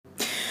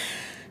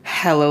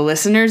Hello,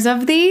 listeners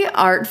of the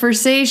Art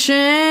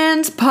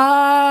Versations podcast.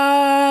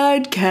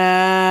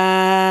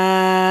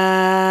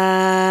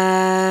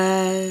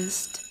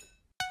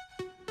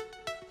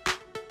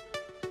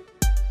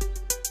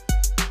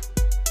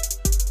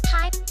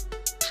 Hi.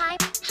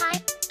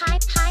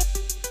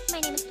 My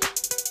name is.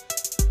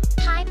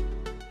 Hi.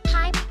 My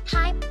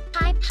name.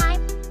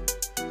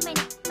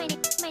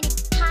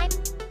 Hi.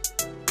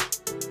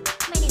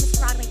 My name is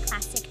Broadway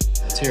Classic.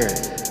 Let's hear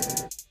it.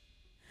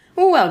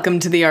 Welcome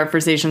to the Art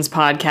Versations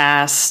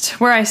podcast,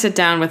 where I sit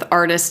down with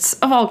artists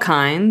of all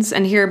kinds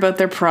and hear about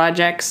their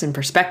projects and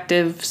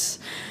perspectives.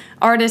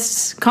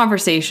 Artists,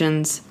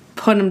 conversations,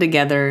 put them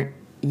together,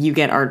 you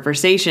get Art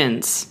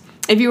Versations.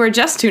 If you are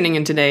just tuning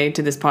in today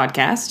to this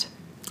podcast,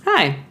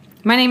 hi,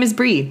 my name is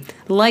Bree,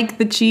 like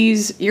the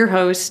cheese, your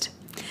host.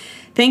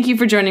 Thank you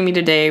for joining me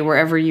today,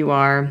 wherever you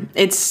are.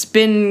 It's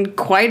been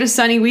quite a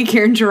sunny week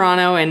here in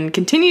Toronto and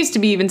continues to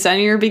be even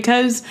sunnier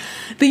because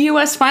the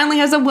US finally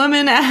has a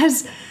woman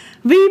as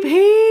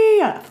VP!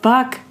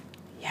 Fuck.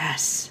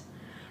 Yes.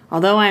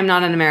 Although I am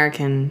not an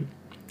American,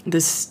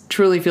 this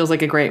truly feels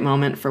like a great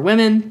moment for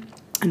women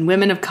and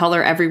women of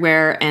color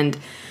everywhere, and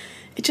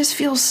it just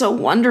feels so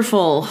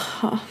wonderful.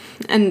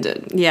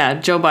 And yeah,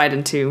 Joe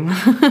Biden too.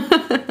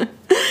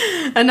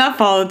 Enough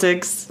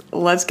politics.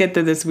 Let's get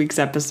to this week's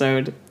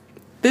episode.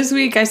 This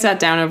week I sat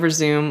down over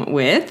Zoom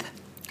with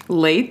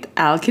Laith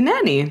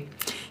Al-Kinani.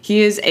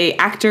 He is an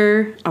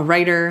actor, a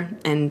writer,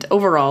 and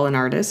overall an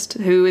artist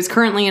who is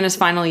currently in his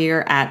final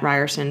year at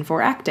Ryerson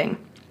for acting.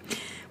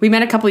 We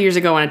met a couple years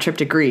ago on a trip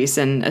to Greece,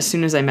 and as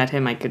soon as I met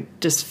him, I could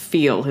just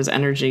feel his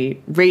energy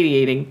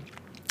radiating.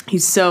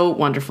 He's so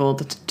wonderful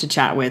to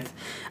chat with.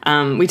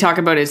 We talk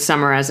about his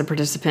summer as a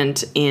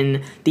participant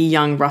in the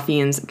Young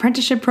Ruffians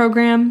Apprenticeship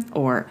Program,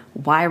 or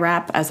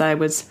YRAP as I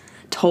was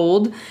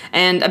told,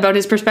 and about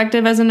his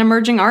perspective as an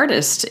emerging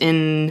artist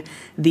in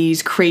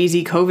these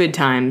crazy COVID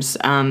times.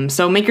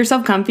 So make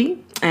yourself comfy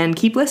and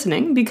keep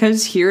listening,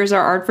 because here's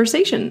our Art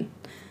Versation.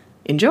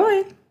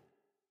 Enjoy.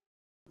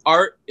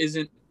 Art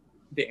isn't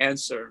the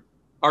answer.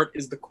 Art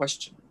is the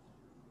question.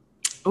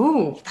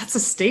 Ooh, that's a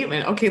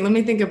statement. Okay, let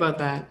me think about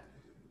that.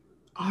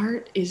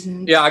 Art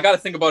isn't... Yeah, I got to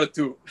think about it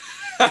too.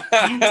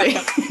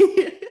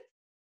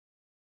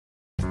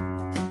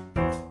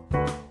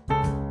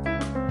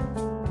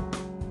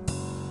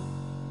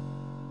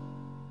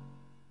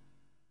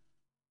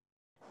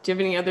 Do you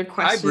have any other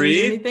questions? Hi,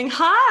 Bree. Anything?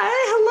 Hi,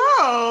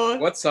 hello.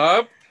 What's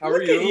up? How are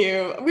you? Look at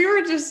you. We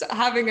were just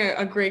having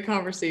a great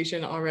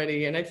conversation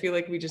already, and I feel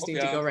like we just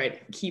need to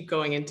keep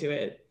going into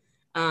it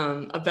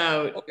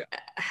about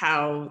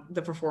how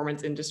the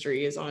performance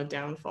industry is on a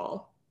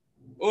downfall.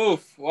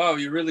 Oof, wow,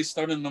 you're really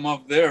starting them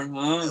off there,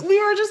 huh?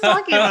 We were just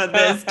talking about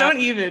this.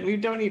 We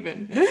don't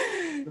even.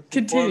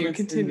 Continue.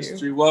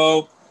 Industry.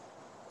 Well,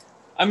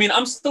 I mean,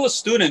 I'm still a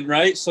student,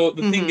 right? So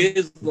the thing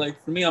is,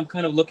 like, for me, I'm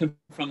kind of looking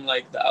from,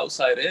 like, the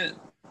outside in.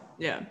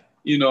 Yeah.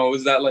 You know,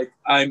 is that, like,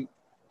 on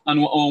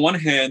one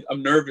hand,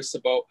 I'm nervous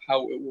about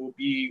how it will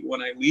be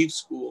when I leave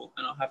school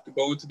and I'll have to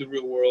go into the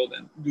real world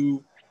and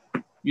do,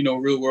 you know,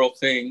 real world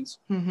things.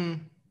 Mm-hmm.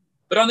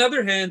 But on the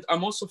other hand,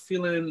 I'm also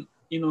feeling,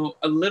 you know,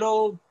 a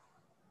little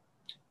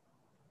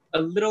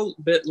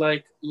bit,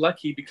 like,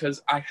 lucky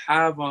because I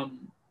have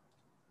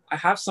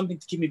something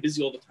to keep me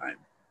busy all the time.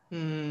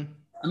 Mm.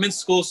 I'm in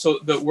school, so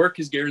the work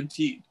is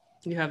guaranteed.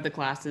 You have the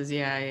classes,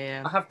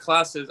 yeah. I have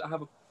classes. I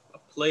have a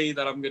play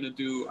that I'm gonna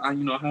do. I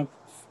have,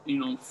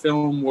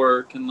 film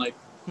work and, like,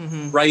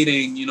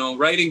 writing. You know,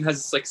 writing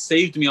has, like,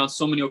 saved me on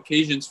so many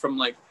occasions from,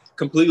 like,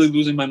 completely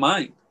losing my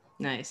mind.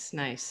 Nice.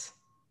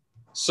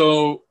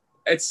 So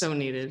it's so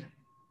needed.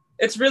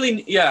 It's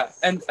really, yeah,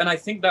 and I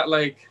think that,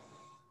 like,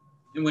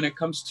 when it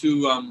comes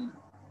to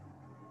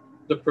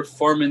the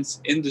performance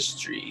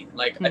industry,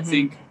 like, I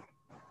think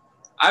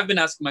I've been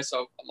asking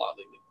myself a lot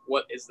lately,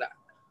 what is that?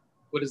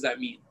 What does that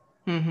mean?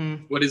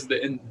 What is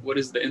the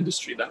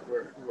industry that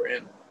we're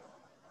in?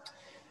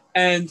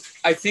 And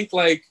I think,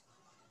 like,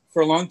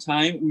 for a long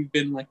time we've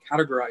been, like,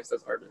 categorized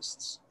as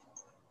artists.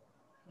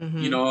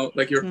 You know,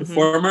 like, you're a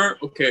performer,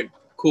 okay,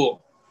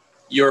 cool,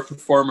 you're a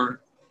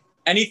performer.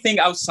 Anything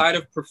outside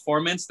of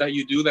performance that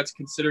you do that's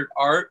considered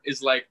art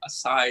is, like, a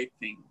side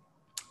thing.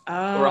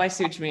 Oh, I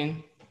see what you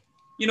mean.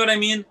 You know what I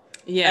mean?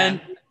 Yeah.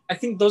 And I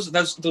think those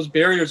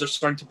barriers are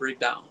starting to break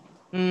down.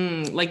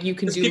 Like, you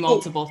can do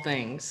multiple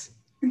things.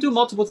 You can do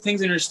multiple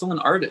things and you're still an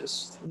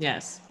artist.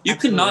 Yes. You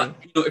cannot,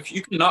 if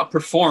you cannot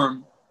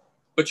perform,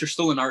 but you're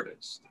still an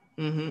artist.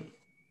 You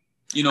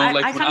know, I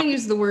like, kind of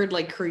use the word,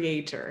 like,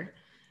 creator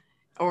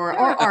or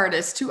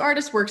artist. Two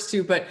artists works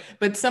too, but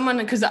someone,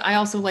 because I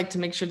also like to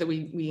make sure that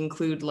we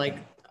include, like,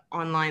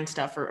 online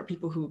stuff or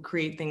people who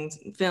create things,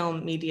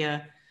 film,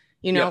 media.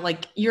 You know,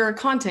 like, you're a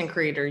content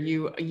creator.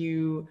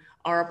 You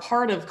are a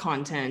part of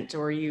content,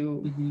 or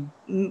you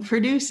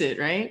produce it,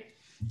 right?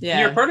 Yeah.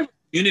 And you're part of a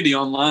community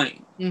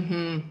online.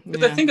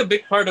 Because I think a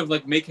big part of,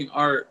 like, making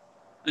art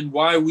and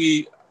why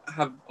we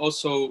have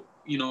also,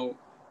 you know,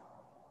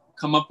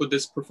 come up with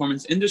this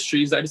performance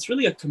industry is that it's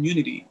really a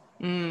community.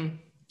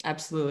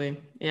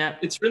 Absolutely. Yeah.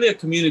 It's really a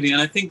community.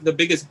 And I think the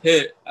biggest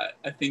hit,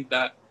 I think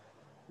that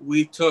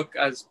we took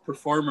as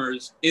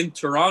performers in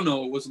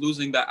Toronto was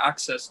losing that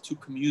access to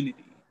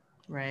community.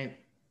 Right.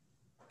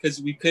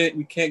 Because we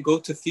can't go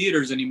to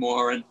theaters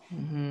anymore and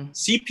Mm-hmm.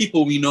 see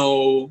people we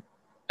know,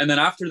 and then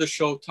after the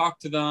show talk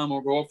to them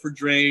or go out for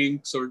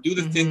drinks or do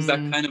the things that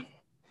Mm-hmm. kind of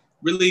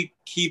really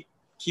keep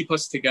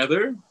us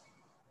together.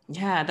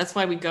 Yeah, that's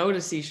why we go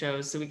to see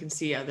shows, so we can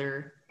see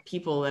other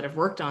people that have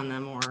worked on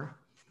them or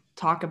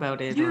talk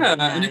about it. Yeah,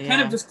 Or and it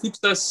kind of just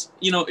keeps us,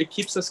 it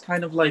keeps us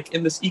kind of like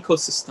in this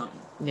ecosystem,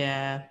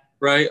 yeah.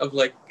 right? Of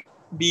like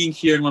being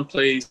here in one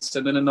place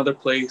and then another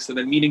place and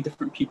then meeting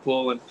different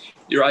people and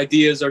your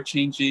ideas are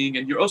changing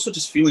and you're also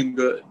just feeling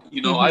good.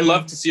 I Mhm.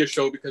 love to see a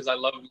show because I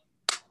love,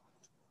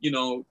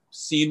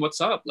 seeing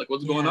what's up, like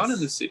what's going on in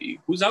the Yes. city,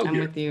 who's out I'm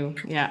here. with you.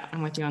 Yeah,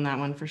 I'm with you on that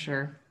one for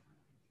sure.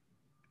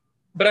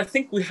 But I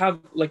think we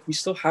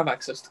still have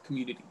access to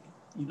community,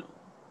 and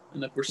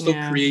like we're still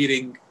Yeah.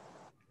 creating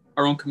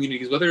our own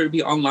communities, whether it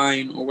be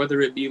online or whether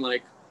it be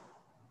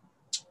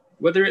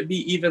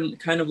even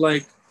kind of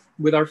like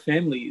with our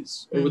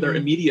families or with our Mhm.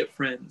 immediate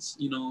friends,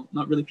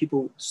 not really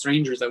people,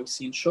 strangers that we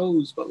see in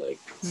shows, but like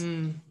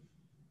Mm.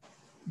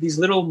 these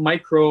little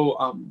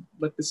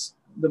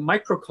the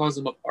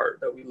microcosm of art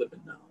that we live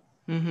in now.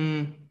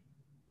 Mm-hmm.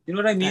 You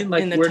know what I mean? In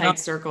Like the we're tight not,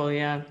 circle,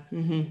 yeah.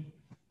 Mm-hmm.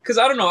 because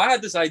I don't know, I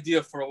had this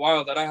idea for a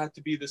while that I had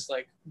to be this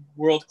like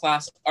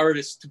world-class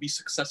artist to be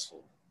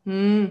successful,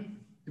 Mm.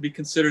 to be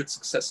considered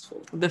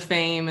successful. The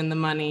fame and the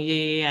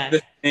money, yeah.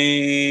 The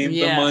fame, the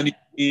Yeah. money,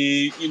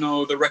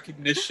 the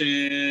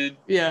recognition.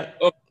 Yeah.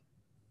 Oh,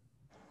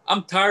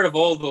 I'm tired of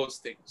all those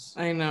things.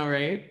 I know,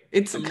 right?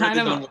 It's I'm kind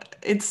really done of, with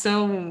it's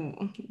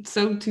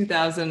so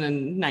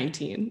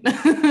 2019.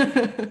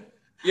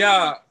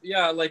 Yeah,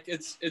 like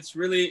it's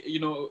really,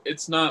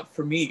 it's not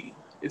for me.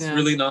 It's Yeah.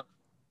 really not.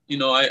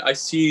 I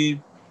see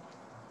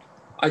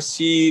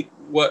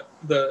what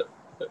the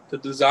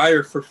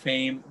desire for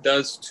fame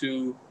does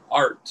to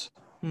art.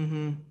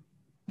 Mm-hmm.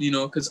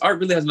 Because art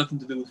really has nothing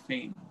to do with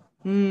fame,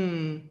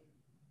 Mm.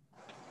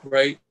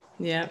 right?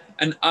 Yeah.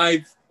 And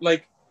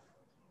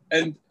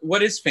and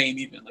what is fame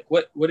even? Like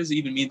what does it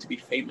even mean to be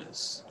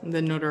famous?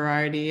 The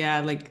notoriety, yeah.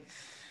 Like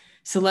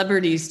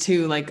celebrities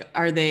too, like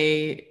are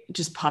they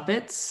just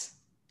puppets?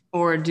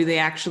 Or do they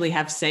actually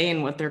have say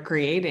in what they're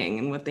creating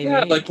and what they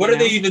Yeah, make? like what are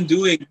they even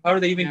doing? How are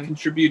they even Yeah.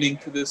 contributing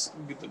to the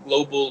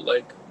global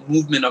like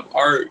movement of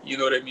art? You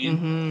know what I mean?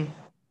 Mm-hmm.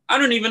 I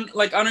don't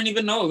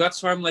even know.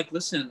 That's why I'm like,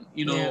 listen,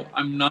 Yeah.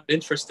 I'm not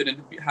interested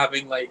in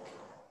having like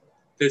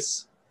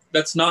this.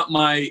 That's not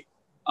my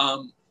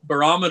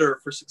barometer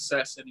for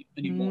success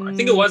anymore. I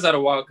think it was at a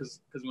while because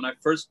when I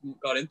first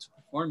got into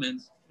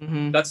performance,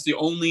 Mm-hmm. that's the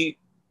only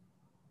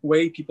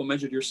way people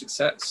measured your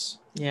success.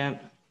 Yeah.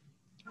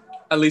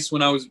 At least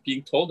when I was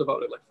being told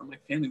about it, like from my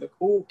family, like,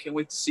 oh, can't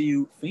wait to see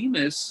you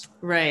famous.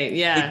 Right.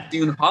 Yeah. Like, see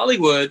you in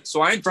Hollywood.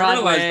 So I internalized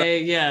Broadway.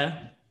 that.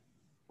 Yeah.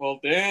 Well,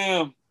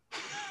 damn.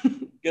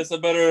 Guess I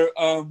better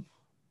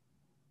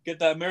get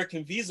that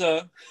American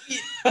visa.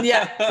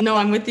 Yeah. No,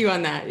 I'm with you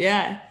on that.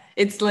 Yeah.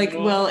 It's like, You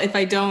know? well, if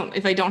I don't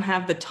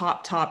have the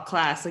top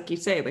class, like you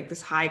say, like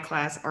this high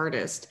class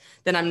artist,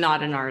 then I'm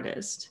not an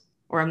artist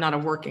or I'm not a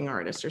working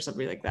artist or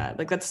something like that.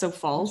 Like that's so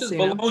false. Which is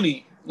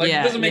baloney. Like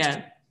yeah, it doesn't make yeah.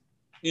 sense,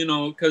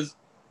 because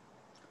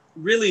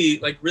really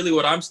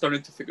what I'm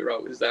starting to figure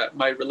out is that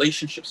my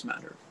relationships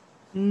matter.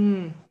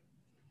 Mm.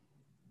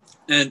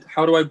 And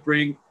how do I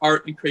bring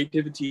art and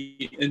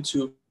creativity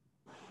into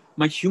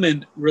my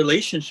human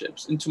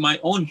relationships, into my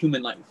own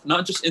human life,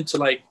 not just into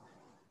like,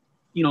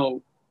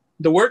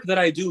 the work that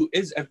I do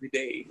is every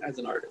day as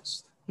an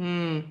artist.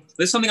 Mm.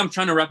 This is something I'm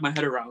trying to wrap my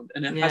head around,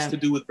 and it has Yeah. to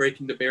do with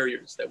breaking the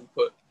barriers that we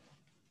put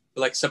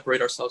to like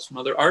separate ourselves from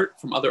other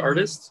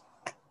artists.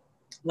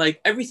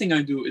 Like everything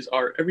I do is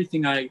art.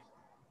 Everything I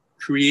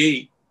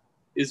create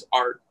is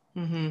art.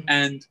 Mm-hmm.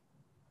 And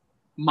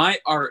my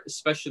art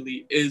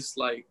especially is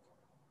like,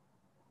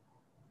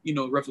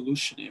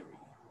 revolutionary,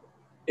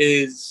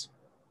 is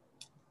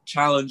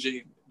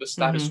challenging the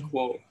status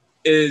quo,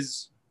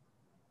 is,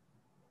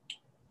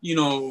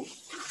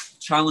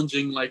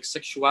 challenging like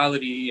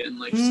sexuality and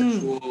like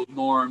sexual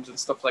norms and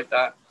stuff like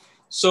that.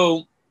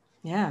 So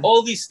yeah,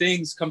 all these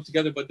things come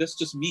together, but that's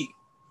just me.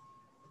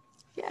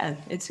 Yeah,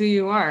 it's who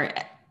you are.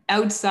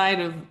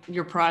 Outside of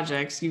your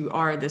projects, you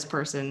are this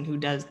person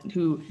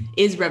who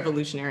is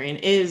revolutionary and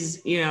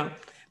is,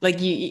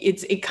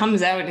 it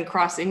comes out and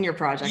across in your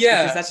projects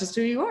because that's just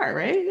who you are,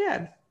 right?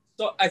 Yeah.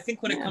 So I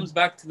think when it comes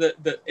back to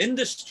the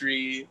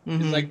industry,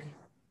 is like,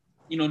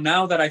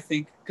 now that I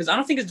think, because I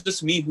don't think it's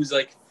just me who's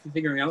like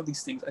figuring out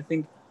these things. I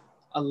think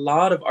a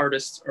lot of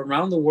artists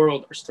around the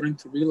world are starting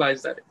to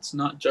realize that it's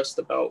not just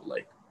about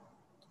like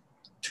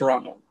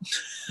Toronto,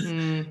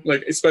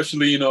 like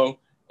especially,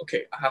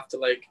 okay, I have to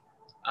like,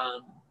 I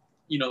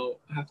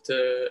have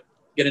to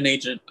get an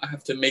agent. I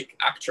have to make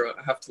ACTRA.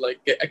 I have to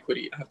like get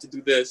equity. I have to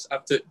do this. I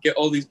have to get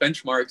all these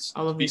benchmarks.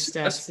 All of these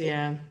steps,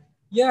 yeah.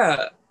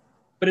 Yeah,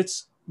 but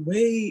it's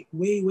way,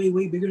 way, way,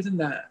 way bigger than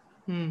that.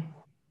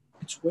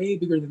 It's way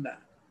bigger than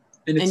that.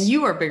 And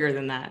you are bigger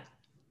than that.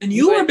 And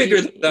you are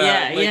bigger than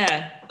that. Yeah, Like,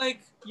 yeah.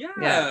 Like,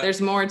 Yeah,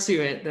 there's more to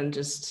it than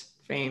just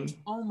fame.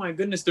 Oh my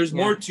goodness, there's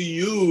Yeah. more to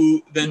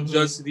you than Mhm.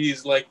 just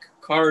these like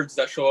cards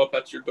that show up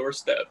at your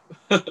doorstep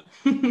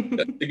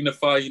that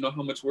signify,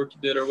 how much work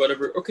you did or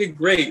whatever. Okay,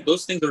 great.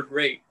 Those things are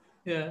great.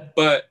 Yeah.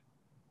 But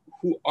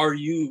who are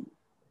you?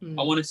 Mm.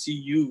 I want to see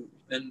you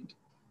and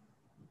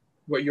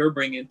what you're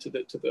bringing to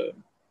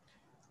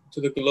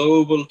the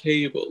global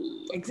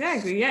table.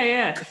 Exactly. Yeah,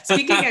 yeah.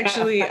 Speaking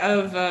actually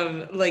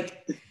of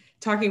like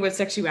talking about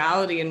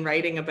sexuality and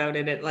writing about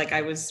it, like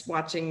I was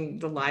watching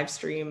the live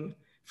stream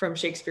from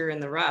Shakespeare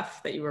in the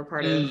Rough that you were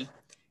part of,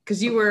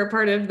 because you were a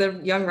part of the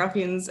Young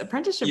Ruffians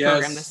apprenticeship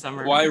program this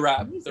summer.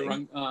 YRAP,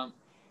 the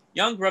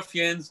Young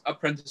Ruffians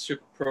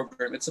apprenticeship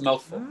program. It's a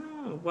mouthful.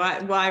 Oh,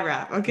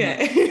 YRAP.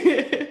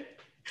 Okay.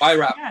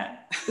 YRAP. Yeah.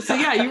 So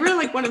yeah, you were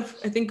like one of,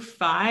 I think,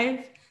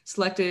 5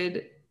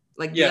 selected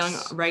like young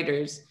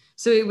writers.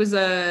 So it was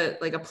a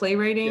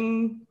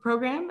playwriting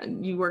program,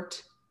 and you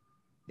worked.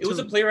 It was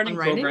a playwriting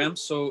program,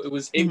 so it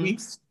was 8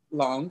 weeks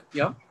long.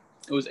 Yeah,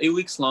 it was 8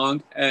 weeks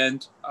long,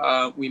 and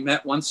we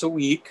met once a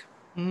week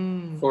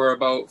for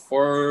about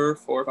four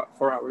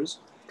hours.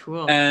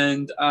 Cool.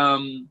 And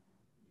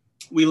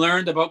we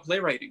learned about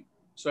playwriting.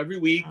 So every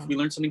week we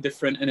learned something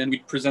different, and then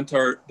we'd present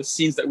the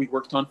scenes that we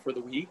worked on for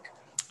the week.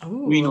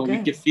 Oh,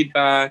 we'd give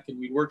feedback and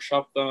we'd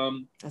workshop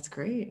them. That's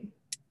great.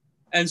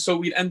 And so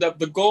we'd end up,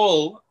 the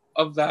goal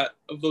of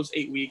those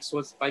 8 weeks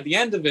was by the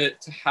end of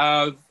it to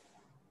have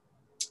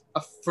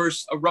a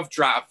first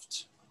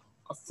draft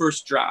of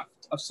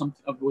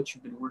something of what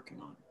you've been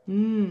working on.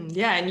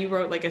 Yeah, and you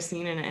wrote like a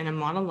scene and a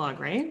monologue,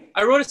 right?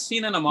 I wrote a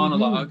scene and a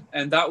monologue,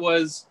 and that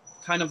was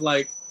kind of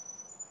like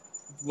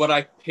what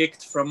I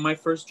picked from my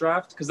first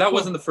draft, because that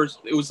wasn't the first.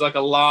 It was like a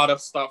lot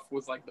of stuff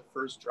was like the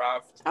first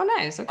draft. Oh,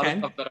 nice.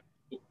 Okay.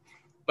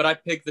 But I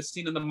picked the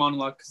scene and the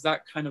monologue because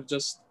that kind of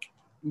just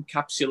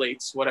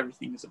encapsulates what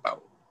everything is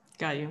about.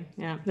 Got you.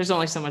 Yeah. There's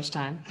only so much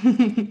time.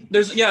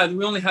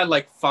 We only had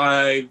like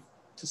 5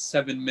 to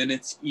 7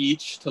 minutes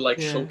each to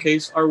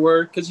showcase our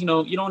work, because you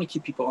don't want to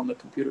keep people on the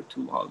computer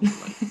too long.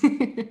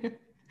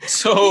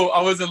 So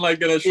I wasn't like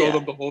gonna show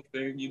them the whole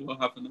thing,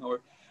 half an hour.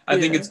 I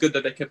think it's good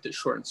that they kept it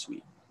short and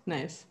sweet.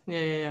 Nice.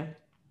 Yeah.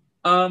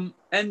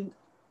 And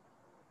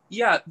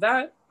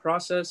that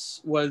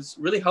process was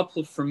really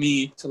helpful for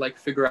me to like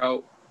figure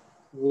out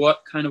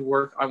what kind of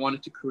work I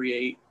wanted to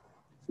create.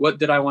 What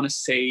did I want to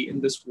say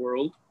in this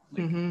world?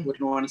 What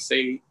do I want to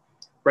say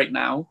right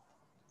now?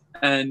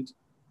 And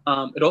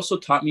it also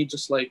taught me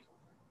just like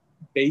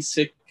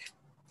basic,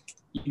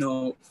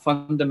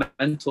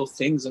 fundamental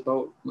things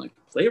about like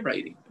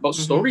playwriting, about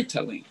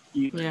storytelling.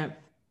 Yeah.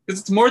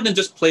 Because it's more than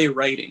just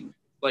playwriting,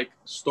 like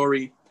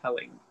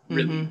storytelling,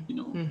 really,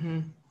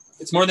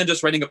 It's more than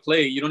just writing a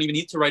play. You don't even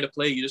need to write a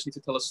play. You just need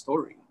to tell a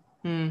story.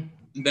 And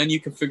then you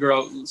can figure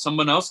out,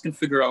 someone else can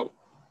figure out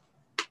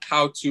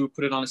how to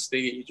put it on a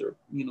stage or,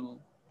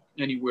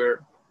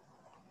 anywhere.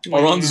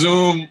 Or on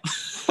Zoom.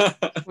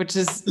 Which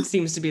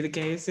seems to be the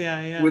case.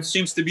 Yeah. Which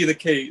seems to be the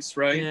case,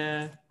 right?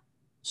 Yeah.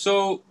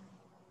 So,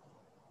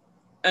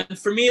 and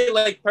for me,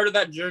 like part of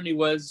that journey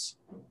was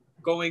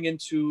going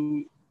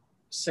into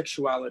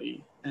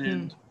sexuality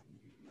and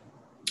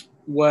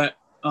what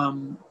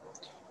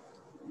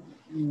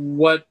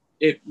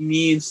it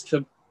means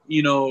to,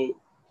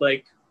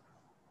 like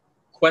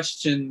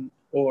question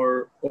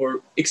or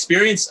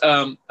experience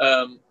a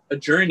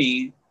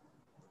journey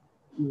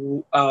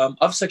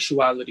of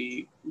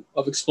sexuality,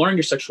 of exploring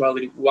your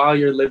sexuality while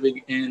you're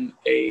living in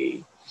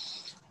a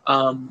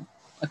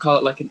I call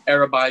it like an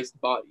Arabized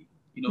body,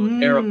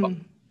 an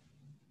Arab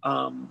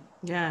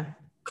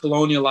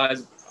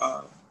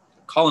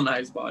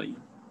colonized body,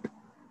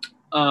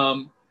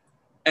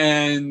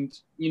 and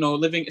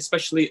living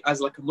especially as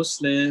like a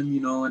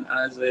Muslim, and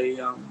as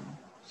a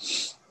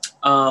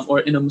or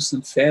in a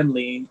Muslim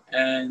family,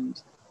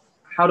 and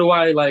how do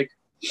I like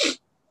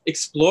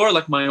explore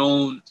like my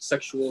own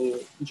sexual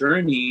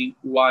journey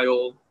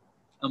while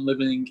I'm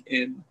living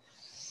in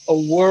a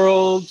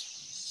world,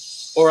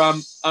 or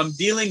I'm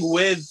dealing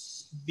with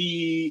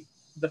the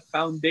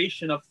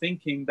foundation of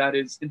thinking that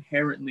is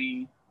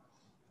inherently,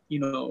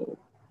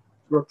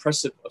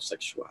 repressive of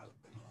sexuality,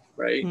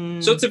 right?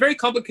 So it's a very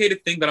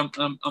complicated thing that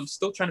I'm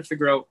still trying to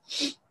figure out,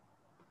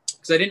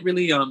 because I didn't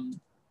really I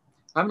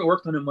haven't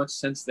worked on it much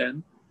since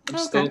then. I'm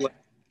still like,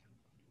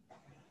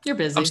 you're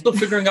busy. I'm still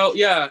figuring out.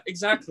 Yeah,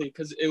 exactly.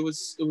 Because it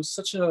was so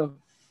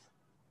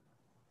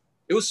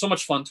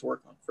much fun to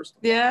work on. First of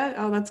all. Yeah.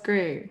 Oh, that's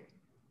great.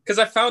 Because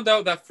I found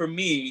out that for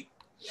me,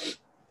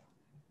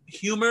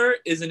 humor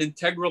is an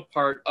integral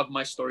part of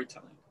my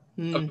storytelling,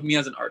 of me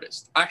as an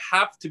artist. I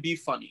have to be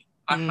funny.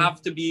 I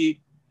have to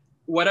be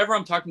whatever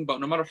I'm talking about,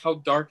 no matter how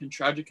dark and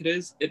tragic it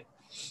is.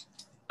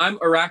 I'm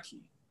Iraqi,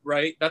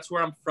 right? That's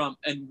where I'm from,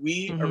 and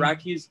we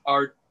Iraqis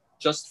are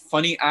just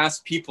funny ass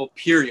people.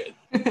 Period.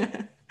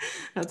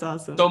 That's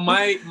awesome. So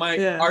my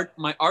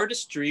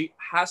artistry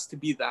has to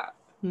be that.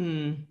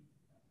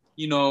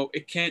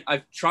 It can't.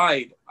 I've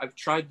tried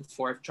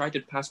before. I've tried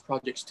in past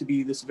projects to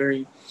be this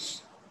very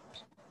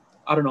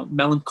I don't know,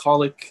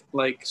 melancholic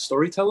like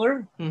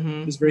storyteller.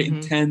 Mm-hmm. He's very Mm-hmm.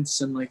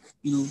 intense and like,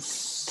 you know,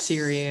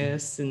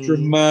 Serious and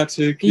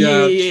dramatic,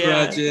 Yeah.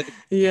 tragic.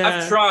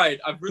 Yeah.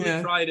 I've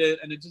really tried it,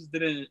 and it just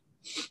didn't.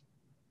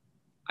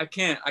 I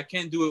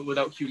can't do it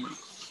without humor.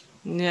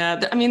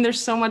 Yeah, I mean,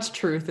 there's so much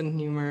truth in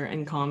humor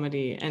and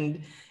comedy,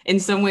 and in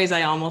some ways,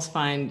 I almost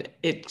find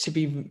it to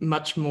be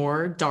much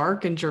more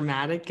dark and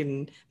dramatic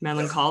and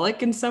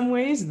melancholic in some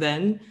ways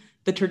than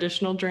the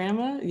traditional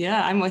drama.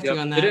 Yeah, I'm with you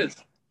on that. It is.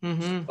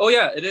 Mm-hmm. Oh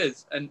yeah, it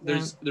is, and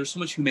Yeah. there's so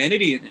much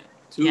humanity in it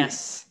too.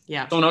 Yes.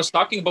 Yeah. So when I was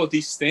talking about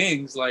these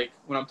things, like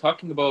when I'm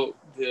talking about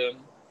the,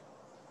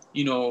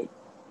 you know,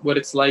 what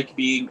it's like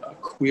being a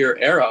queer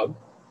Arab,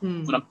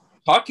 when I'm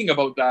talking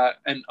about that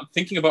and I'm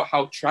thinking about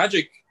how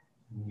tragic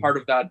part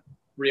of that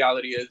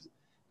reality is,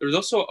 there's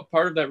also a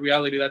part of that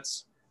reality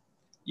that's,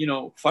 you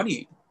know,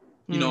 funny,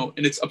 you know,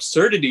 and its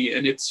absurdity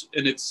and its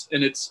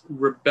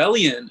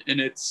rebellion and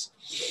its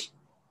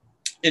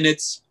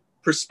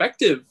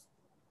perspective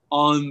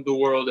on the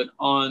world and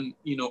on,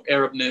 you know,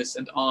 Arabness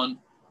and on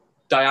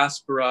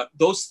diaspora.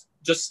 Those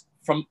just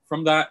from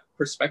that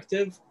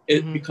perspective,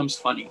 it becomes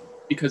funny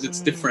because it's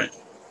different,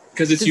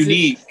 because it's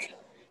unique.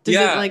 Does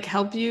it like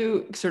help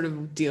you sort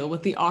of deal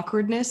with the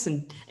awkwardness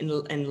and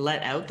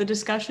let out the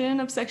discussion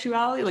of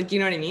sexuality? Like, you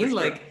know what I mean? Sure.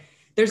 Like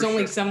there's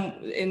only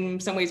in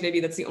some ways, maybe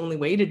that's the only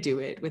way to do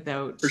it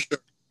without,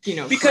 you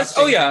know, because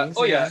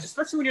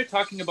especially when you're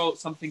talking about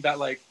something that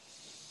like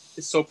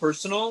is so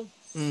personal,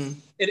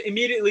 it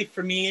immediately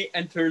for me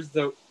enters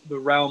the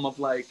realm of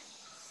like,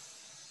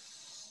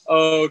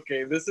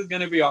 okay, this is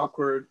gonna be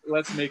awkward.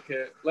 Let's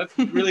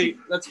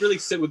really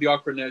sit with the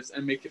awkwardness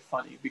and make it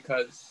funny,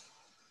 because,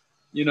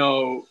 you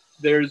know,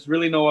 there's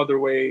really no other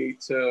way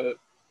to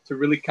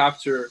really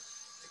capture it.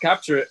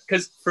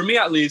 Because for me,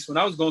 at least, when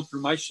I was going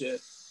through my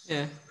shit,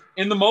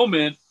 in the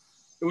moment,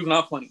 it was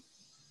not funny.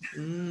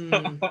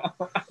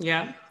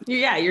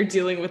 You're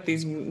dealing with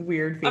these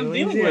weird feelings. I'm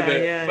dealing with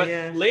it, but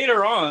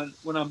later on,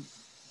 when I'm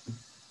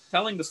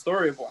telling the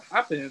story of what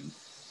happened,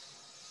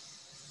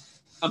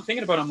 I'm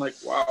thinking about it, I'm like,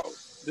 wow,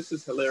 this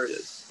is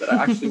hilarious that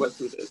I actually went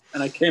through this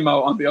and I came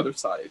out on the other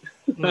side.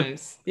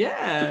 Nice.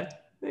 Yeah,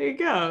 there you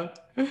go.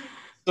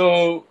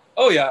 So,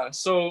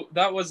 so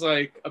that was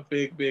like a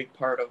big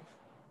part of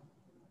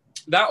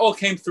that. All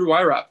came through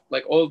IRAP,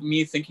 like all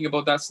me thinking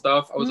about that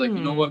stuff. I was like, you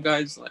know what,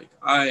 guys, like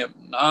I am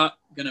not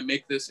gonna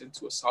make this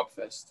into a sob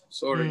fest.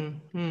 Sorry,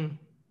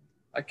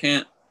 I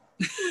can't.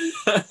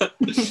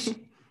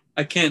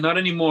 I can't, not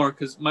anymore,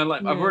 because my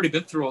life, I've already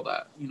been through all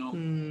that, you know.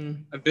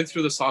 I've been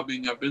through the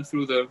sobbing, I've been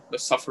through the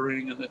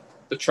suffering and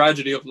the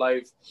tragedy of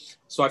life.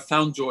 So I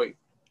found joy.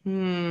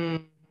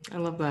 I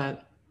love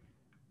that.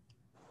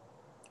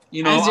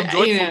 You know, I'm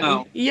joyful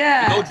now.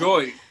 Yeah. No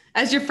joy.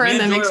 As your friend,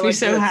 that makes me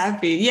so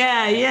happy.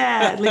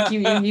 Yeah. Like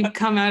you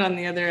come out on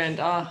the other end.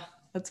 Oh,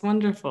 that's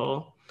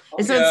wonderful.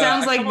 And so it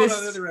sounds like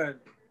this.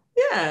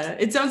 Yeah,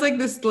 it sounds like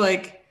this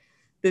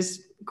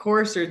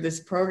course or this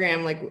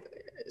program like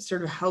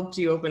sort of helped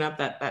you open up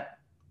that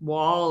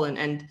wall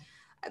and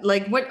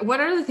like what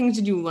other things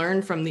did you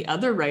learn from the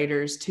other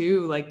writers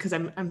too? Like, because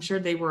I'm sure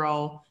they were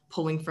all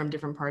pulling from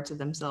different parts of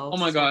themselves. Oh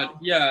my God,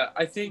 yeah.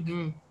 I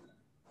think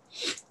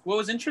what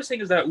was interesting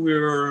is that we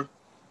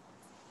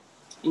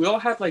all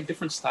had like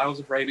different styles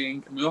of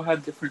writing, and we all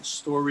had different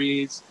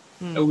stories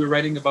that we were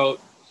writing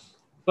about.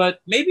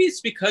 But maybe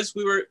it's because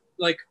we were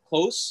like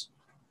close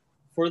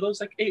for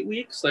those like 8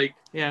 weeks, like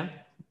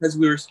because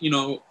we were, you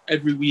know,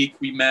 every week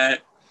we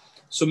met.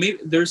 So maybe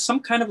there's some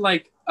kind of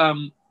like,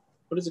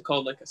 what is it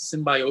called? Like a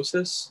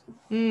symbiosis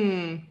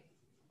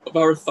of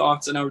our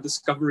thoughts and our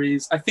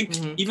discoveries. I think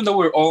even though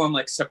we're all on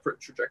like separate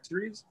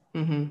trajectories,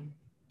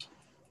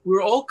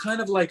 we're all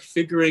kind of like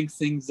figuring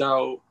things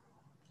out,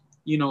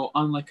 you know,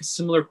 on like a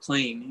similar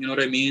plane. You know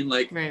what I mean?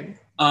 Like, like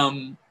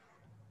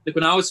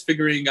when I was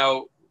figuring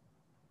out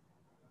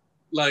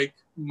like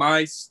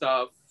my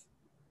stuff,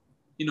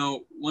 you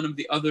know, one of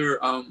the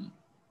other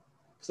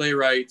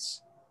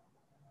playwrights,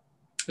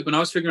 like when I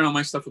was figuring out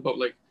my stuff about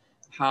like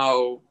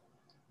how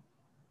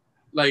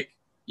like,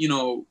 you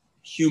know,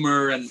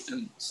 humor and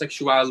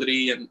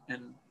sexuality and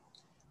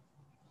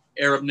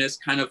Arabness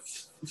kind of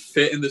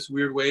fit in this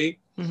weird way,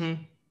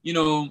 you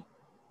know,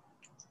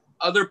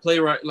 other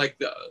playwright,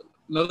 like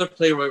another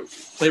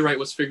playwright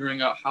was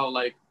figuring out how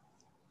like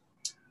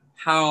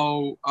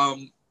how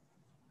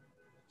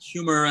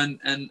humor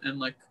and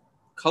like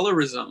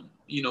colorism,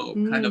 you know,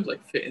 kind of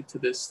like fit into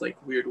this like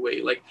weird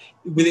way. Like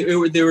they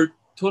were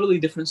totally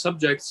different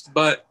subjects,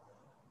 but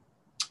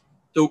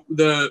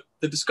the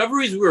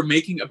discoveries we were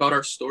making about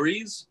our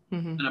stories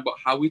and about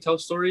how we tell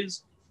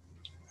stories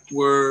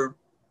were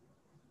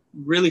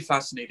really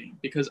fascinating,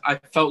 because I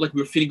felt like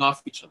we were feeding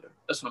off each other.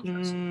 That's what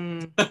I'm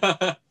trying to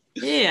say.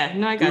 Yeah,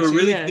 no, I got you. We were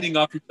really feeding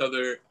off each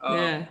other.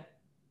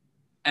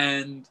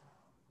 And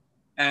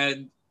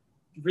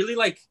really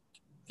like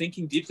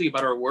thinking deeply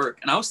about our work.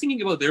 And I was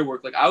thinking about their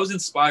work. Like I was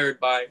inspired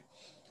by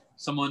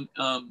someone,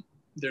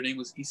 their name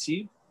was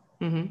EC.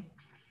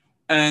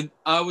 And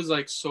I was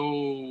like,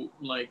 so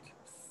like,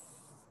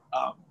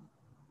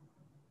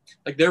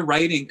 like their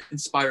writing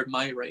inspired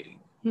my writing.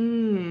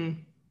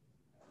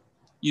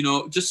 You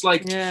know, just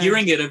like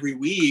hearing it every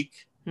week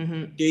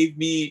gave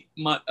me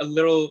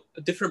a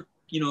different,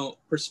 you know,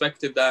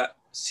 perspective that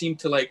seemed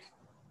to like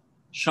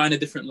shine a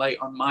different light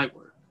on my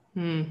work.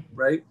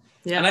 Right.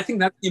 Yeah. And I think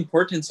that's the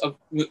importance of,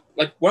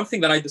 like, one thing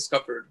that I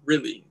discovered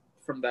really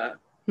from that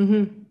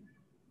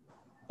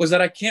was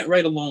that I can't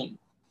write alone.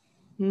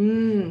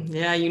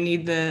 Yeah, you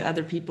need the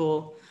other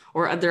people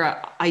or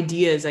other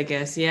ideas, I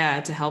guess. Yeah,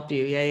 to help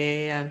you.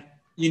 Yeah.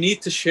 You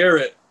need to share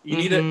it. You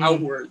need it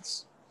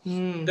outwards.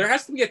 There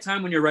has to be a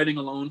time when you're writing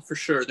alone, for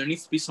sure. There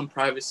needs to be some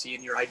privacy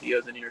in your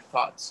ideas and in your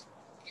thoughts.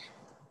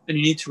 And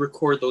you need to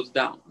record those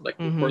down, like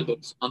record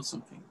those on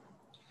something.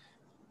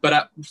 But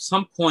at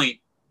some point,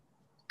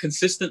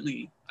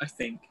 consistently, I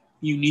think,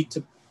 you need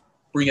to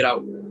bring it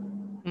out.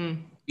 You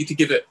need to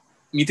give it.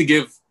 You need to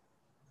give.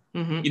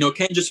 You know, it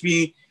can't just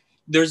be,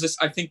 there's this,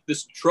 I think,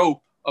 this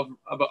trope of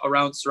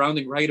around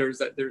surrounding writers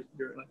that you're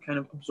like kind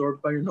of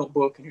absorbed by your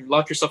notebook and you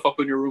lock yourself up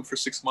in your room for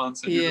 6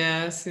 months. And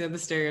the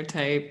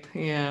stereotype.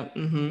 Yeah.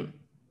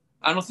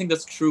 I don't think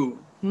that's true.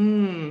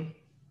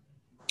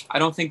 I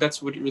don't think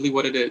that's really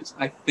what it is.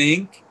 I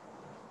think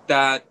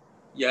that,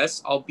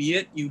 yes,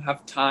 albeit you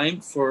have time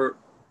for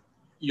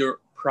your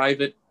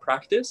private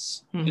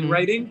practice in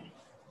writing,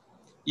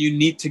 you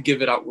need to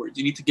give it outwards.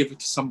 You need to give it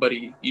to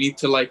somebody. You need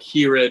to like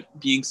hear it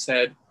being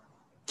said.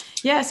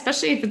 Yeah,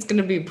 especially if it's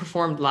going to be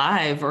performed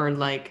live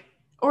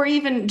or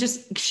even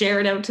just share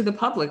it out to the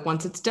public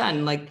once it's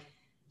done. Like,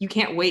 you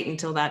can't wait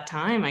until that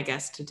time, I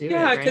guess, to do it.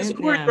 Yeah, because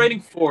who are you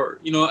writing for?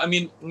 You know, I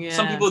mean,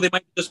 some people, they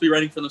might just be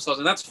writing for themselves,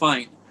 and that's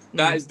fine.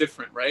 That is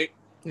different, right?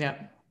 Yeah.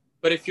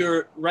 But if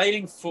you're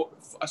writing for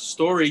a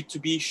story to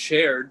be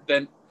shared,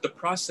 then the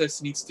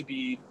process needs to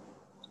be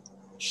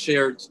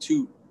shared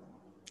too.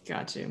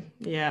 Got you.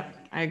 Yeah,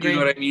 I agree. You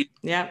know what I mean?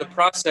 Yeah. The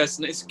process,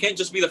 and it can't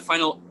just be the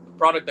final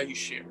product that you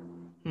share.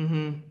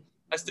 It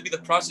has to be the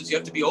process. You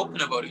have to be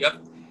open about it.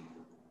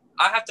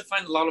 I have to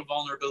find a lot of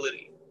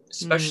vulnerability,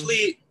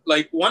 especially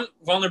like one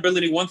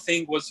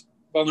thing was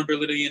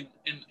vulnerability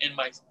in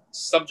my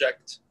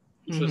subject,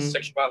 which was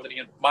sexuality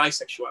and my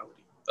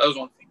sexuality. That was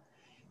one thing.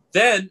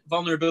 Then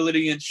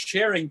vulnerability in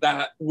sharing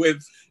that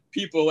with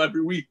people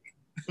every week.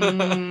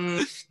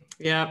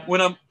 Yeah.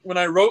 When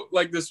I wrote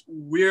like this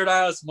weird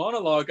ass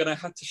monologue and I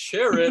had to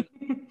share it,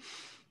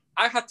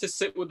 I had to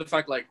sit with the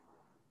fact, like,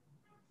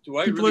 do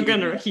I people really are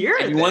gonna hear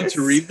it? You want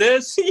to read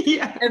this?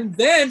 Yeah. And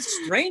then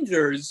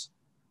strangers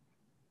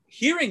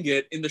hearing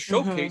it in the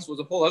showcase was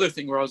a whole other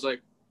thing where I was like,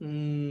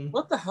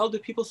 what the hell do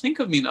people think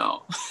of me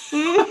now?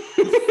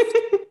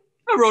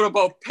 I wrote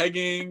about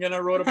pegging and I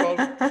wrote about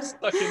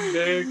sucking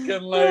dick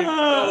and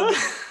like,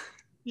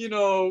 you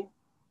know,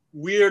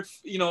 weird,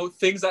 you know,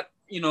 things that,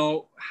 you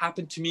know,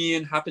 happened to me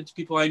and happened to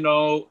people I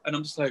know. And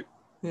I'm just like,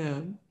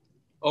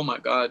 oh my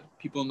God,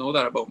 people know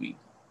that about me.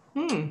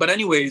 But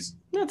anyways,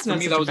 that's for not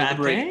me, such that a was bad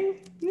liberating.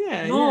 thing.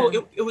 Yeah. No, yeah.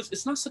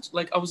 it's not such,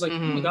 like, I was like, oh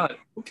my God,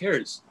 who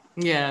cares?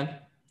 Yeah.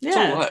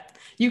 So what?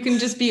 You can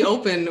just be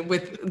open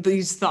with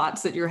these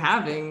thoughts that you're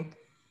having.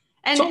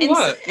 And so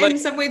in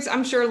some ways,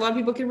 I'm sure a lot of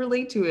people can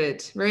relate to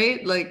it,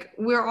 right? Like,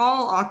 we're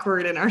all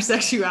awkward in our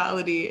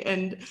sexuality.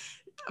 And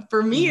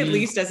for me, at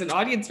least as an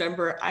audience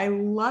member, I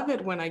love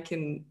it when I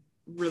can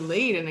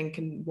relate and I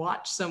can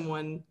watch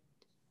someone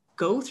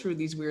go through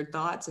these weird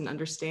thoughts and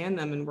understand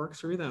them and work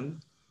through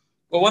them.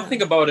 Well, one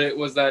thing about it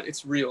was that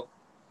it's real.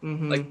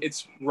 Like,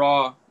 it's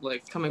raw.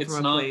 Like, coming it's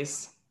from not, a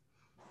place,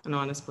 an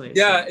honest place.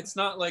 Yeah, it's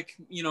not like,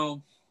 you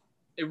know,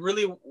 it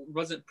really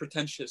wasn't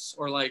pretentious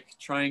or like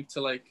trying to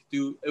like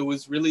do, it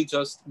was really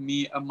just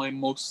me at my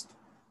most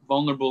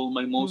vulnerable,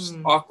 my most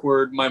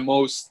awkward, my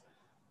most,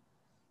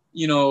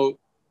 you know,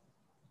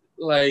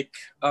 like,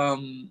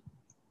 my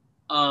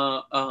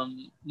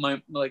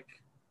like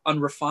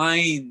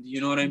unrefined,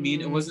 you know what I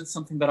mean? It wasn't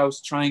something that I was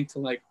trying to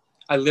like,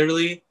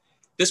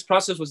 this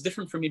process was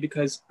different for me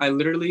because I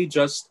literally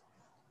just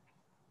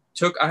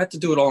I had to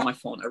do it all on my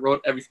phone. I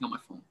wrote everything on my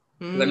phone.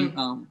 Then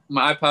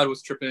my iPad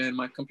was tripping,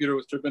 my computer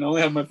was tripping. I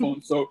only had my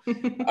phone, so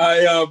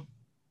I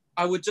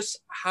would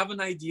just have an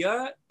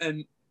idea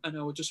and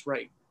I would just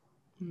write.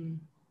 I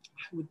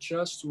would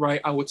just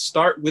write. I would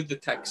start with the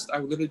text. I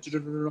would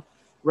literally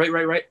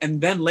write,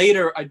 and then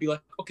later I'd be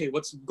like, okay,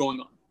 what's going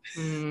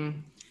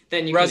on?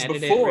 Then you Whereas can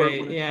edit before,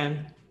 it, right? Yeah.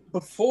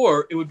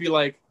 Before it would be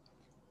like,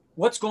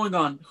 what's going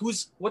on?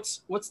 What's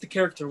the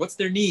character? What's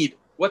their need?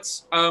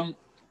 What's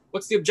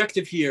the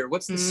objective here?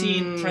 What's the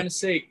scene trying to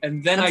say?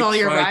 And then that's all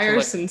your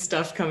Ryerson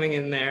stuff coming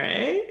in there,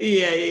 eh?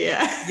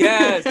 Yeah.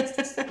 Yes.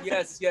 That's all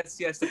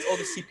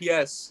the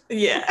CPS.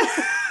 Yeah.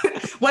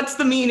 What's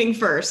the meaning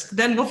first?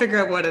 Then we'll figure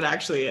out what it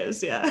actually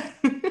is. Yeah.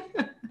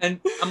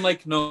 And I'm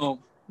like, no.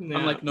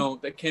 I'm like, no,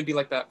 that can't be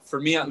like that. For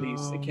me, at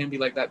least, it can't be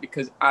like that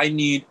because I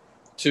need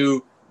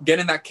to get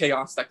in that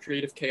chaos, that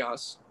creative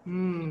chaos,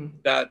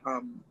 that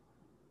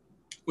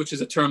which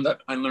is a term that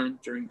I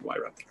learned during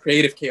YRAP, the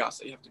creative chaos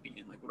that you have to be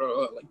in,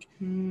 like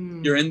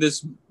you're in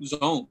this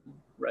zone,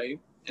 right?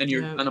 And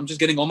and I'm just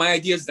getting all my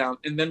ideas down,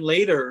 and then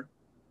later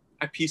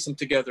I piece them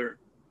together.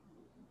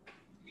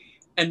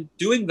 And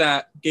doing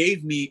that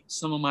gave me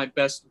some of my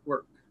best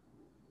work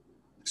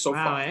so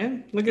Wow, far. eh?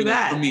 Look You at know,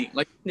 that. for me.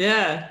 Like,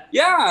 yeah.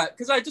 yeah,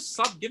 because I just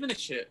stopped giving a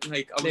shit.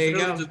 Like, I was There you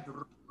literally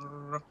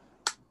go. just,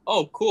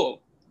 oh,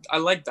 cool. I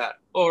like that.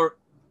 Or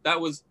that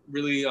was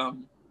really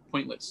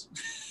pointless.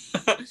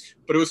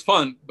 But it was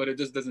fun, but it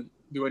just doesn't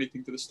do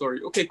anything to the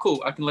story. Okay,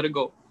 cool. I can let it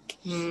go.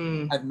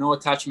 Hmm. I have no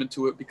attachment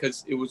to it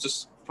because it was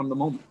just from the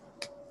moment.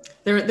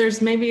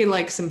 There's maybe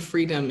like some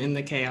freedom in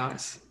the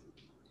chaos.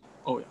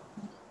 Oh, yeah.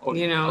 Oh,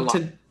 You yeah. A know,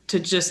 lot. to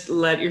just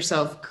let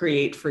yourself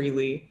create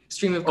freely.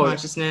 Stream of Oh, yeah.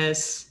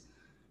 consciousness,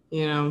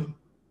 you know.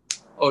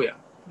 Oh, yeah.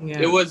 Yeah.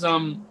 It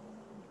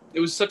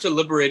was such a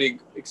liberating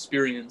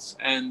experience.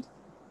 And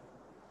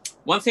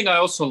one thing I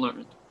also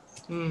learned,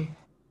 Mm.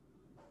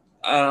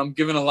 I'm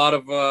giving a lot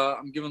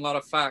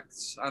of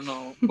facts, I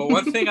know, but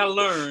one thing I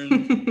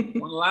learned,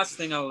 one last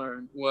thing I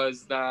learned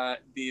was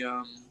that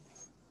the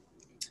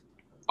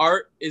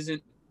art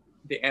isn't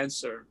the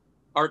answer,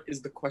 art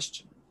is the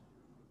question.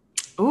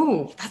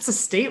 Oh, that's a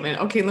statement.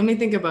 Okay, let me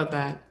think about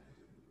that.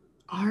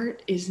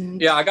 Art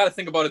isn't. Yeah, I got to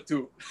think about it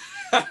too.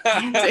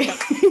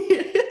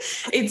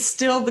 It's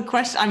still the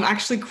question. I'm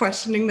actually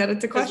questioning that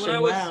it's a Because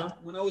question. Wow.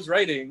 when I was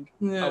writing,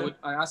 Yeah.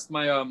 I asked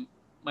the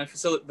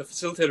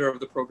facilitator of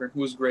the program,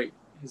 who was great.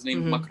 His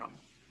name is Makram,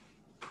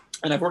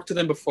 and I've worked with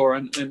him before,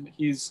 and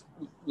he's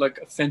like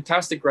a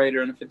fantastic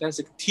writer and a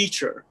fantastic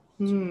teacher.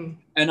 Mm.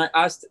 And I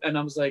asked, and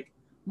I was like,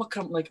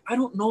 Makram, like, I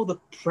don't know the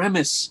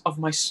premise of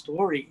my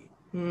story.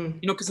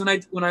 Mm. You know, because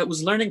when I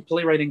was learning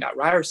playwriting at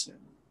Ryerson,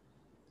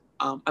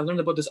 I learned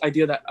about this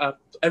idea that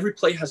every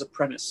play has a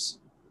premise.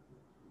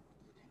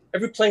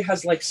 Every play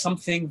has like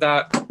something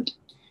that,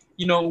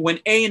 you know, when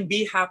A and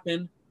B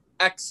happen,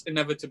 X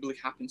inevitably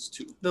happens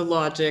too. The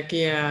logic,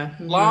 yeah.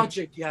 Mm-hmm.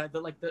 Logic, yeah,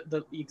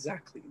 the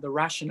exactly the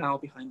rationale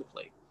behind the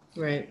play.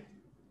 Right.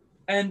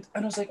 And I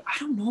was like, I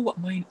don't know what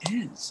mine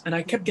is, and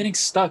I kept getting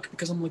stuck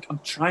because I'm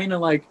trying to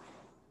like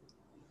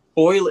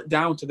boil it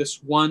down to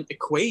this one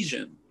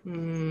equation.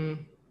 Mm.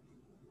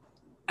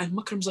 And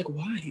Makram's like,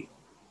 why?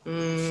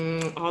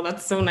 Oh,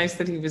 that's so nice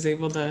that he was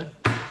able to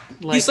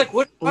like, he's like,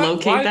 what?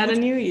 locate why that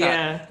in you?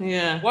 that?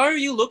 Yeah. Why are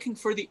you looking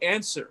for the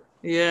answer?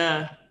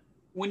 Yeah.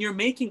 When you're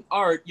making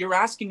art, you're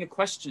asking a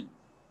question.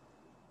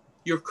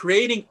 You're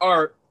creating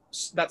art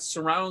that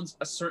surrounds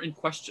a certain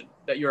question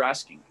that you're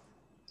asking,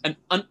 an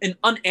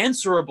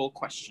unanswerable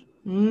question.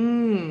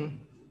 Mm.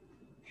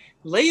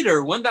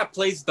 Later, when that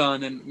play's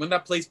done and when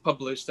that play's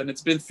published and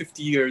it's been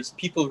 50 years,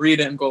 people read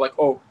it and go like,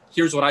 oh,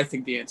 here's what I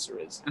think the answer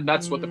is. And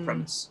that's what the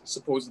premise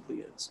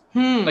supposedly is.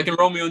 Like in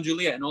Romeo and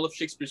Juliet and all of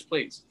Shakespeare's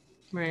plays.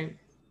 Right.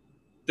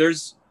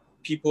 There's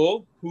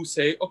people who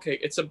say, okay,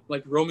 it's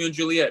like Romeo and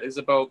Juliet is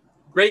about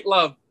great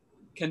love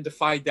can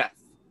defy death.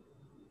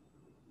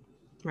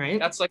 Right.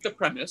 That's like the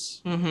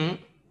premise. Mm-hmm.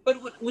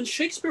 But when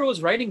Shakespeare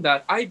was writing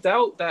that, I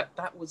doubt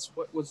that was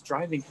what was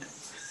driving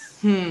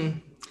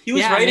him. He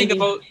was writing maybe.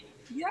 about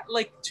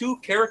like two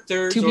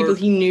characters, two people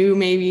he knew,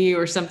 maybe,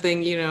 or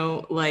something. You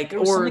know, like there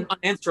was something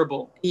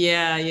unanswerable.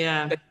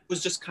 Yeah. That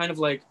was just kind of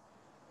like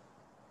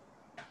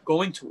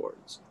going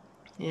towards.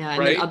 Yeah, and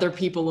right? then other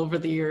people over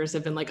the years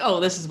have been like, "Oh,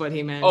 this is what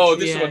he meant." Oh,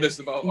 this is what this is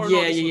about. Or,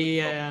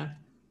 yeah.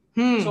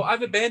 So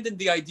I've abandoned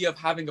the idea of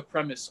having a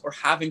premise or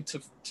having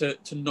to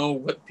know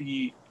what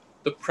the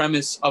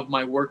premise of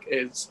my work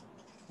is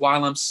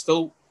while I'm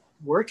still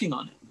working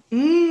on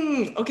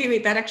it. Okay,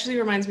 wait, that actually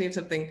reminds me of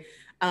something.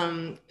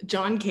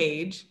 John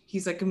Cage,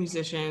 he's like a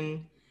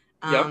musician,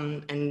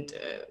 and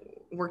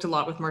worked a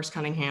lot with Merce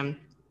Cunningham.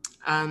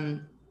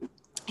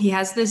 He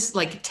has this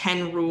like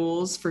 10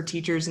 rules for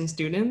teachers and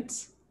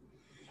students.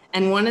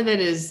 And one of it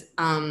is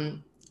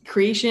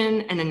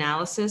creation and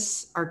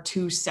analysis are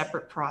two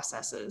separate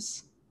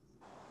processes.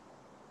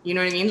 You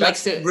know what I mean?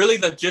 That's like, so, really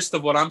the gist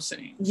of what I'm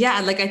saying.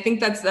 Yeah, like I think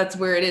that's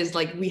where it is.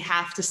 Like we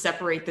have to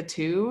separate the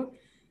two,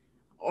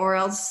 or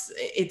else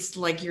it's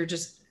like you're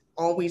just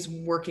always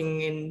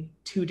working in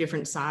two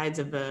different sides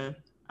of the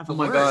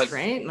work, God.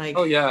 Right? Like,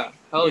 oh yeah,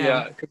 hell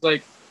yeah. Because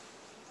like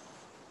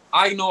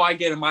I know I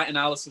get in my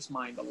analysis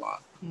mind a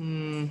lot.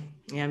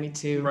 Yeah, me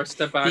too. Where I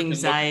step back the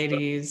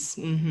anxieties.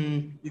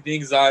 The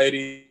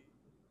anxiety.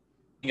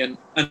 And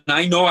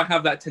I know I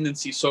have that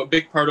tendency. So a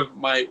big part of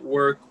my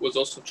work was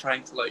also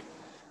trying to like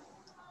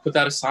put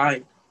that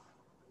aside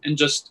and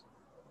just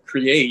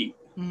create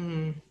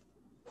and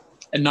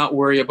not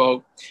worry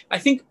about. I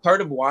think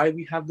part of why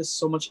we have this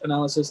so much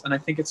analysis, and I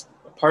think it's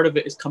part of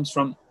it comes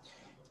from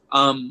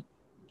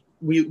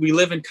we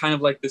live in kind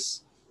of like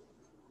this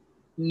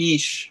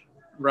niche,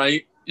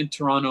 right, in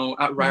Toronto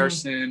at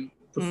Ryerson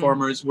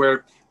performers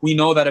where we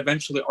know that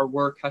eventually our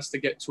work has to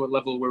get to a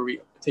level where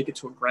we take it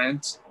to a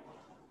grant.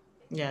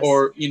 Yes.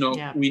 Or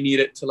we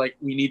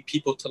need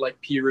people to like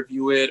peer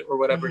review it or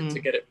whatever to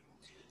get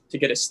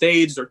it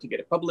staged or to get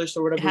it published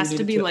or whatever. It has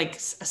to be like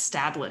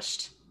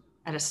established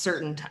at a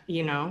certain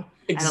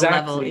exactly. at a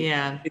level.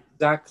 Yeah,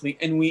 exactly.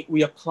 And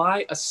we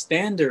apply a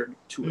standard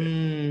to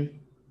it.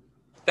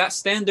 That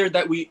standard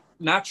that we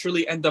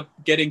naturally end up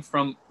getting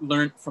from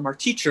our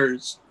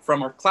teachers,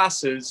 from our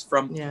classes,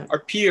 from our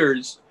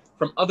peers,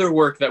 from other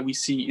work that we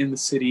see in the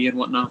city and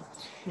whatnot.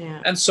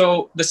 Yeah. And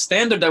so the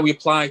standard that we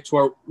apply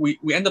to we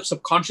end up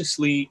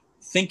subconsciously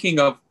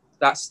thinking of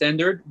that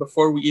standard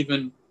before we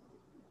even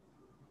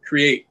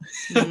create.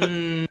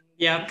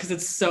 Yeah, because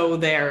it's so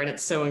there and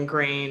it's so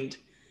ingrained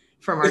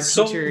from our It's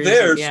teachers. so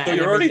there, Yeah, so and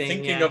you're already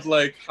everything, thinking yeah. of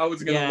like how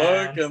it's gonna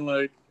look and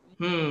like.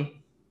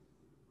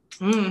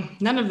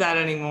 None of that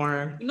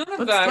anymore. None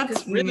of that.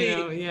 Let's Really, you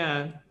know,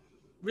 yeah.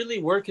 really,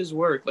 work is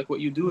work. Like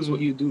what you do is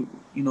what you do.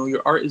 You know,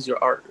 your art is your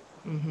art.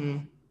 Mm-hmm.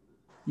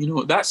 You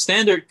know, that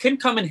standard can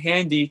come in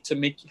handy to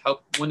make you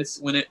help when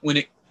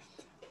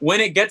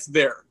it gets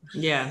there.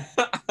 Yeah.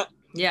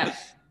 Yeah.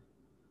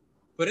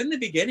 But in the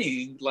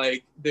beginning,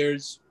 like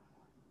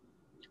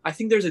I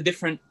think there's a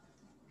different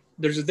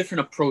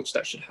approach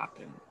that should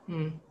happen.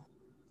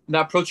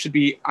 That approach should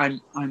be I'm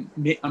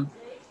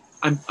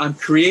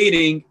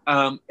creating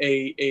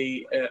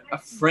a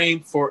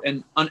frame for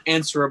an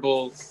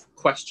unanswerable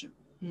question.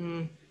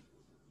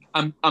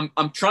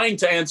 I'm trying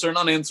to answer an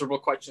unanswerable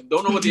question.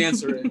 Don't know what the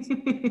answer is,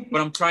 but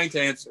I'm trying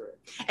to answer it.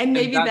 And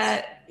maybe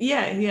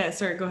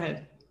sorry, go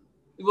ahead.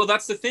 Well,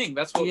 that's the thing.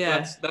 That's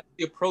the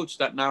approach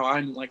that now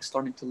I'm like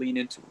starting to lean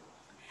into.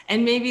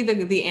 And maybe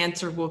the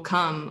answer will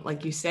come,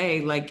 like you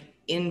say, like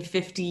in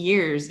 50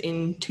 years,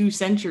 in 2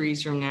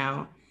 centuries from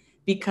now,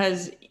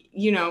 because,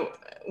 you know,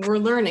 we're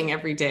learning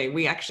every day.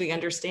 We actually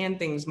understand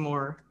things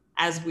more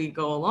as we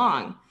go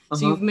along.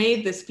 So you've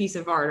made this piece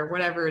of art or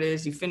whatever it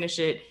is, you finish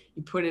it,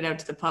 you put it out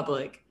to the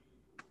public.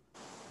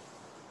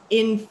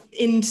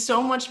 In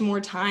so much more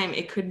time,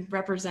 it could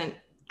represent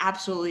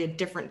absolutely a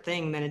different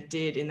thing than it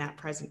did in that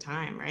present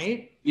time,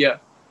 right? Yeah,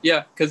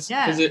 because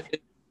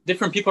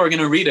different people are going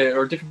to read it,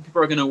 or different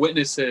people are going to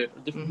witness it,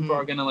 or different people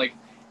are going to like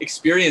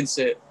experience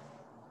it,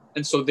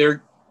 and so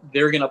they're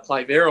going to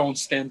apply their own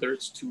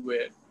standards to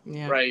it,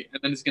 right?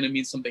 And then it's going to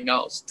mean something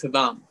else to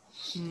them.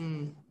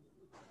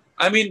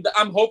 I mean,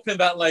 I'm hoping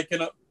that like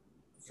in a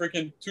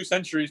freaking 2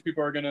 centuries,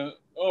 people are going to,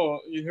 oh,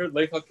 you heard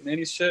Layla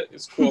Kanani's shit?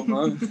 It's cool,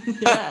 man.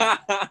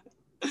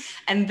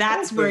 And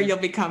that's where you'll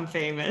become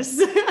famous.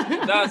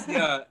 That's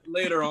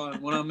later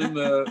on when I'm in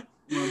the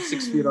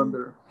 6 feet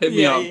under. Hit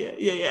me up.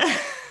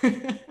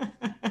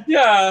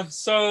 Yeah.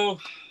 So.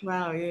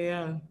 Wow.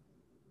 Yeah.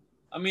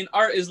 I mean,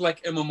 art is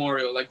like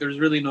immemorial. Like, there's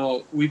really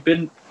we've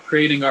been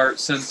creating art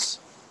since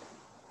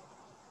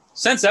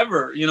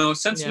ever. You know,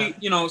 since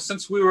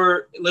we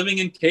were living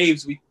in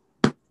caves, we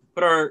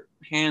put our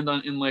hand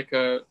in like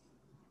a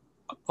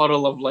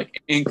puddle of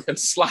like ink and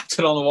slapped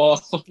it on the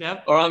wall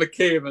or on the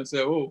cave and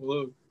said, "Oh,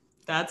 look,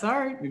 that's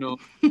art." You know.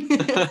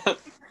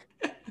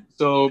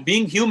 So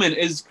being human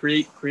is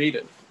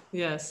creative.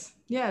 Yes,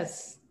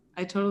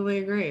 I totally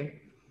agree.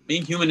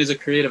 Being human is a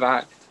creative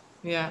act.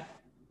 Yeah.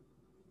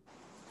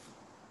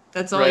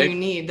 That's all you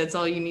need. That's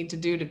all you need to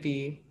do to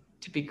be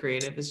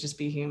creative, is just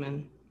be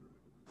human.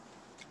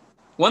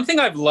 One thing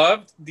I've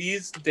loved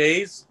these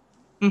days,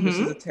 this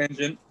is a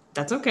tangent.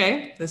 That's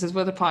okay. This is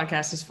what the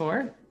podcast is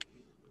for.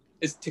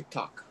 Is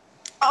TikTok.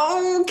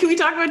 Oh, can we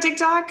talk about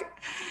TikTok?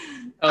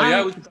 Oh,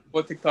 yeah, we can talk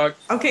about TikTok.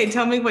 Okay,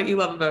 tell me what you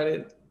love about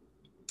it.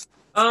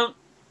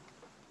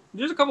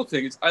 There's a couple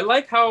things.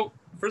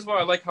 First of all,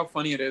 I like how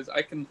funny it is.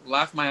 I can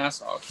laugh my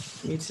ass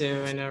off. Me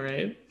too, I know,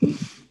 right?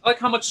 I like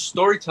how much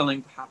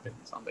storytelling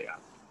happens on the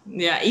app.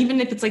 Yeah,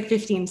 even if it's like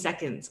 15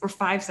 seconds or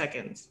 5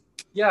 seconds.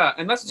 Yeah,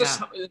 and that's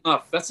just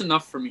enough. That's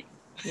enough for me.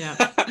 Yeah.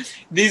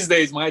 These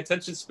days, my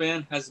attention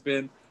span has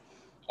been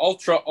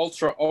ultra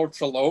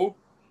low.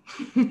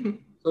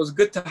 So it's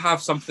good to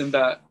have something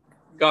that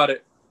got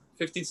it.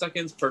 15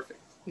 seconds, perfect.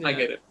 Yeah. I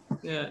get it.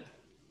 Yeah.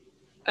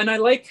 And I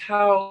like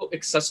how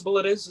accessible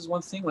it is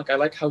one thing. Like, I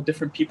like how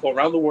different people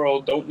around the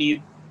world don't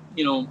need,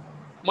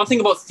 one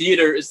thing about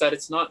theater is that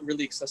it's not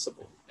really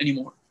accessible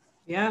anymore.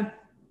 Yeah.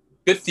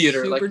 Good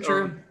theater, super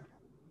true.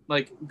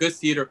 Like good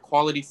theater,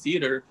 quality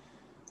theater.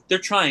 They're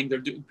trying.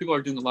 People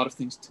are doing a lot of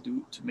things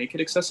to make it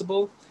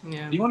accessible.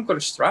 Yeah. You want to go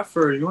to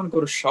Stratford, you want to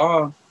go to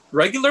Shaw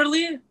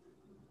regularly,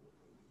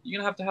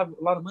 you're going to have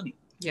a lot of money.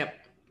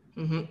 Yep.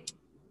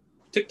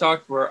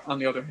 TikTok, where on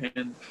the other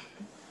hand,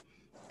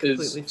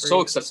 is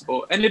so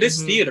accessible. And it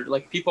is theater.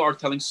 Like, people are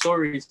telling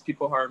stories,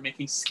 people are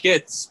making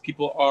skits,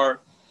 people are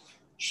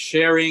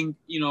sharing,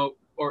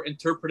 or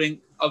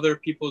interpreting other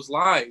people's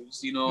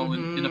lives, in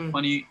a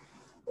funny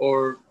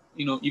or,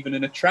 even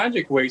in a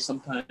tragic way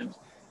sometimes.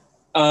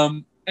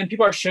 And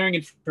people are sharing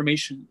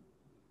information.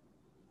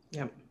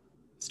 Yep.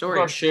 Stories.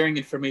 People are sharing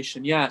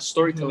information. Yeah,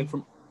 storytelling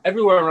from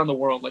everywhere around the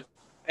world. Like,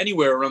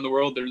 anywhere around the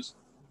world, there's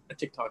a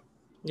TikTok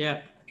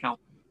account.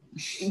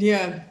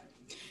 Yeah.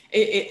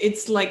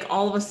 It's like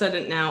all of a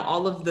sudden now,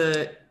 all of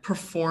the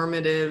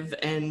performative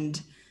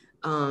and,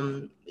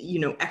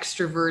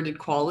 extroverted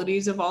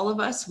qualities of all of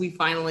us, we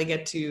finally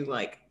get to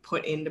like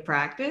put into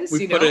practice.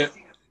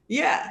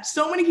 Yeah.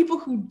 So many people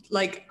who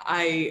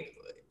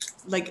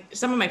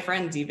some of my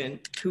friends even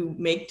who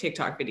make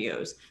TikTok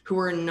videos who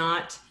are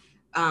not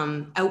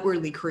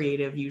outwardly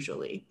creative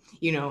usually,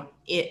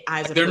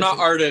 they're not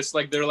artists.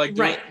 Like, they're like,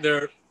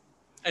 they're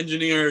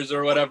engineers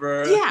or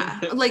whatever. Yeah,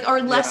 like,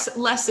 or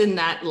less in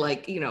that,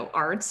 like,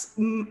 arts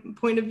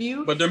point of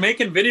view. But they're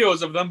making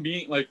videos of them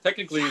being like,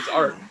 technically it's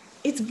art.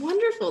 It's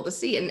wonderful to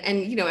see. And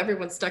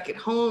everyone's stuck at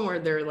home, or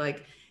they're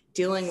like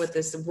dealing with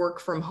this work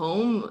from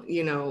home,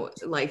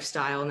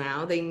 lifestyle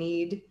now. They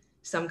need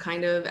some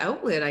kind of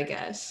outlet, I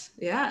guess.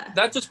 Yeah.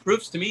 That just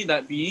proves to me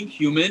that being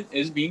human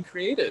is being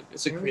creative.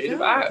 It's a There we creative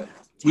go. act.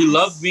 Yes. We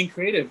love being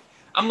creative.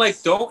 I'm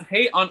like, don't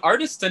hate on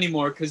artists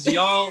anymore, because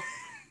y'all,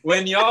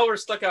 when y'all were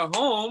stuck at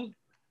home,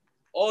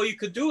 all you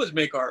could do was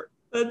make art.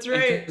 That's And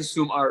right.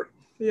 consume art.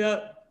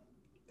 Yeah.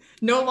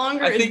 No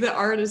longer I is think- the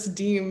artist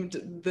deemed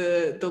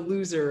the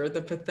loser or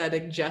the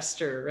pathetic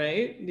jester,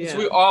 right? Yeah.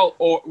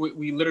 So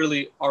we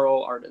literally are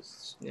all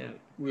artists. Yeah.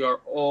 We are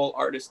all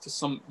artists to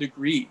some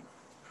degree.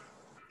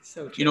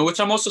 So true. Which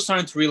I'm also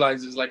starting to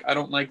realize is like, I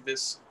don't like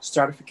this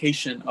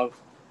stratification of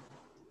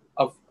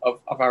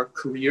our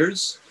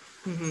careers,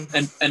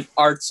 and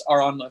arts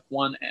are on like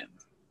one end.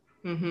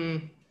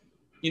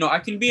 Mm-hmm. I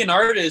can be an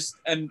artist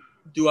and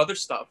do other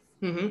stuff,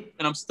 Mm-hmm.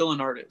 and I'm still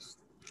an artist.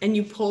 And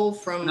you pull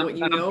from And what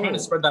you I'm know. trying to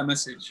spread that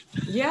message.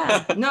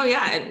 Yeah. No,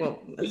 yeah. Well,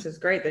 this is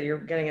great that you're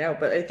getting it out.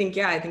 But I think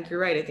you're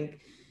right. I think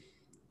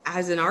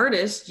as an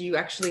artist, you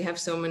actually have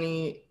so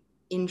many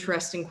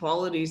interesting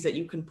qualities that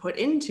you can put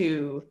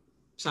into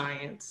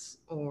science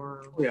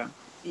or, Yeah.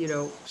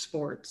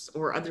 sports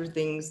or other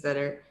things that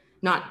are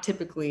not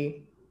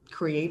typically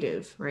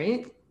creative,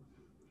 right?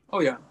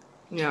 Oh yeah.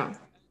 Yeah.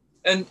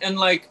 And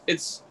like,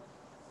 it's,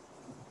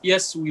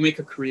 yes, we make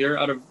a career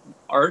out of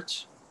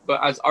art, but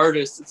as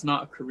artists, it's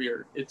not a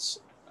career. It's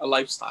a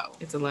lifestyle.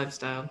 It's a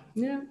lifestyle.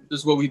 Yeah.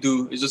 This is what we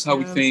do. It's just how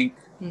we Yeah. think.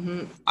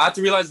 Mm-hmm. I had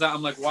to realize that.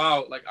 I'm like,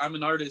 wow, like I'm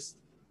an artist,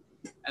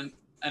 and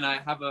I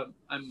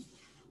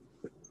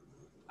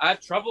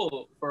had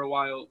trouble for a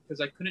while because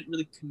I couldn't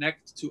really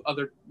connect to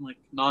other like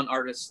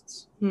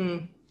non-artists.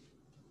 Hmm.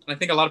 And I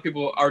think a lot of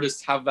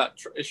artists have that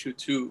issue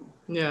too.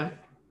 Yeah.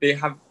 They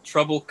have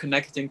trouble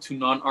connecting to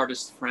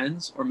non-artist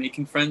friends or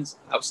making friends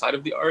outside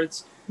of the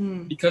arts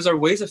Hmm. because our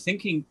ways of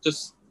thinking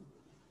just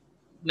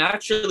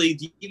naturally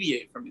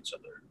deviate from each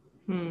other,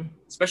 Hmm.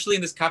 especially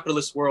in this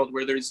capitalist world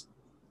where there's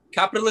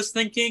capitalist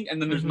thinking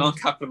and then there's Mhm.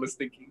 non-capitalist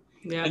thinking.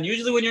 Yeah. And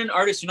usually when you're an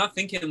artist, you're not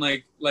thinking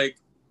like,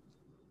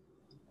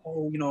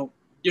 oh,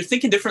 you're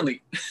thinking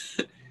differently.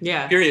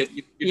 Yeah. Period.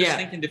 You're Yeah. just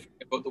thinking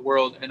differently about the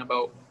world and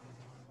about,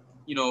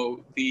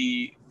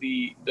 the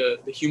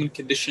human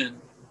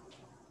condition.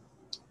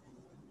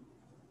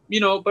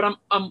 But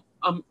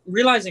I'm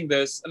realizing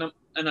this,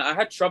 and I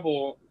had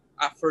trouble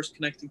at first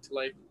connecting to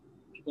like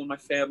people in my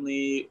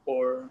family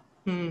or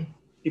Hmm.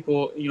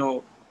 people,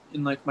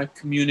 in like my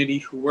community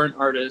who weren't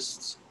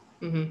artists.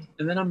 Mm-hmm.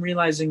 And then I'm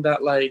realizing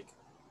that like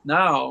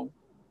now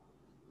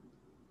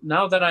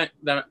that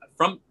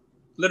from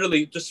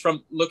literally just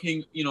from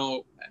looking,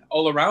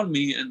 all around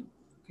me and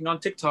looking on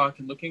TikTok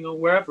and looking on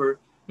wherever,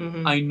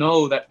 Mm-hmm. I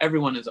know that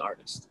everyone is an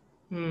artist.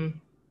 Hmm.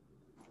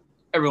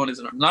 Everyone is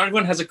an artist. Not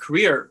everyone has a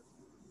career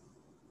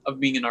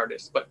of being an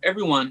artist, but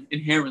everyone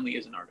inherently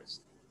is an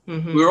artist.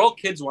 Mm-hmm. We were all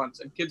kids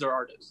once, and kids are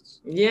artists.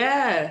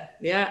 Yeah.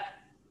 Yeah.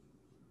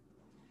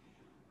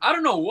 I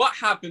don't know what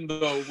happened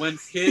though when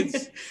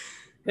kids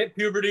hit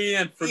puberty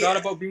and forgot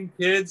about being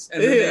kids,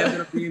 and then they Yeah.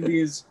 ended up being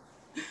these,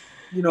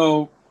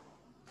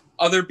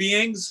 other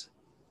beings.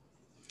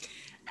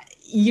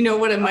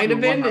 What it might have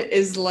know what been happened.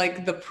 is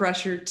like the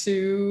pressure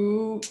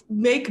to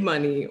make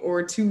money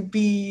or to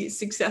be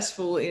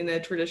successful in a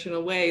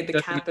traditional way, the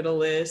Definitely.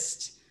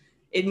 capitalist.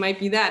 It might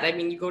be that. I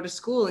mean, you go to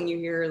school and you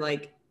hear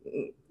like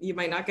you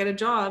might not get a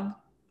job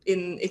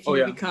if you Oh,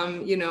 yeah.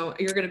 become, you're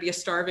going to be a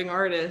starving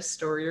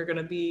artist, or you're going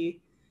to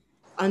be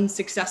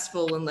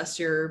unsuccessful unless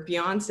you're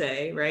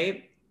Beyonce,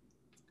 right?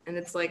 And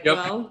it's like, Yep.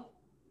 well,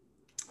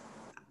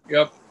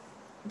 Yep.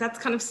 that's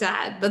kind of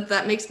sad.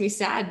 That makes me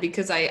sad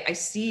because I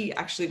see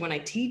actually when I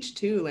teach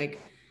too,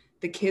 like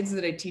the kids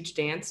that I teach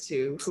dance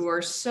to who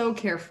are so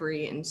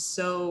carefree and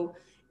so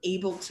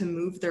able to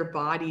move their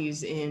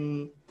bodies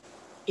in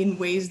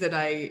ways that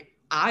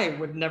I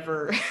would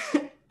never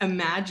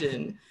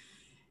imagine.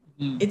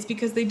 Mm. It's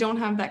because they don't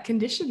have that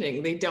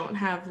conditioning. They don't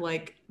have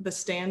like the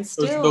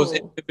standstill. Those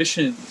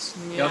inhibitions.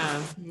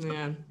 Yeah,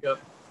 yeah. Yep.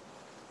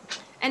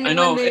 And I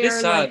know, when they it is are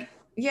sad. like,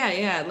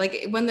 yeah,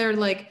 like when they're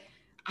like,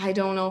 I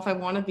don't know if I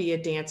want to be a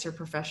dancer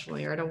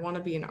professionally, or I don't want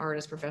to be an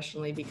artist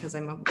professionally because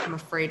I'm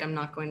afraid I'm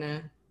not going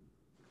to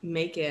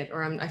make it,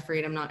 or I'm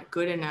afraid I'm not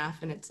good enough.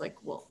 And it's like,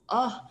 well,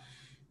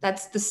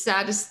 that's the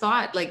saddest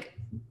thought. Like,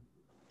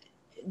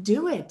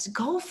 do it,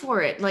 go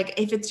for it. Like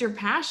if it's your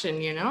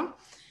passion,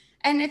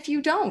 and if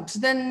you don't,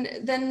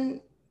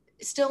 then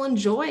still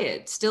enjoy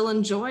it. Still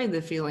enjoy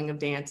the feeling of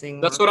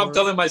dancing. That's what I'm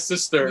telling my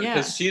sister, Yeah.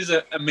 because she's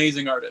an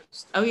amazing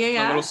artist. Oh yeah, My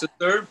yeah, little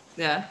sister,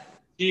 yeah.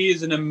 she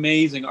is an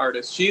amazing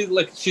artist. She's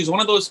one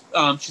of those.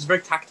 She's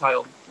very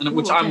tactile, which Ooh,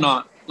 okay. I'm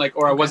not.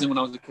 Or I Okay. wasn't when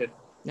I was a kid.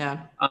 Yeah.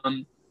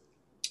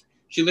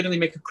 She literally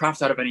make a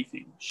craft out of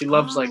anything. She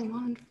loves like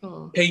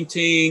wonderful.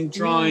 painting,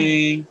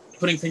 drawing,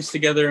 putting things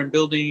together and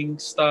building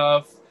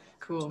stuff,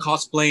 Cool.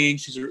 cosplaying.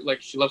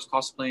 She loves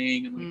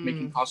cosplaying and like Mm.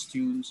 making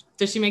costumes.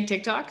 Does she make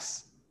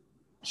TikToks?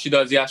 She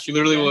does, yeah. She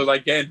literally Yeah. will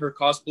like get in her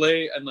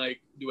cosplay and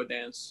like do a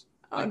dance,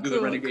 like Oh, do the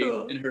cool, renegade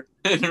cool.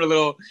 in her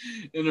little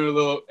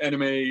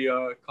anime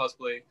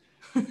cosplay.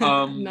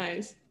 Um,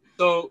 Nice.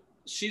 so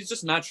she's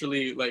just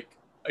naturally like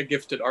a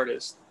gifted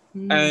artist,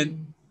 Mm.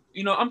 and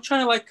you know, I'm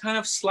trying to like kind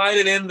of slide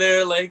it in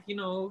there, like, you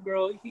know,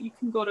 girl, you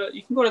can go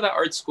to that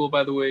art school.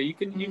 By the way, you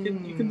can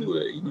do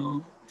it. You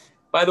know,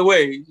 by the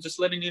way, just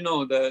letting you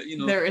know that, you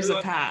know, There is a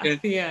and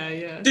path.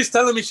 Yeah. she's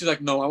telling me, she's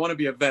like, no, I want to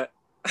be a vet.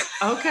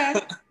 Okay.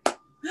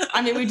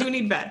 I mean, we do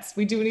need vets.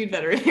 We do need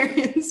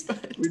veterinarians,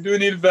 but We do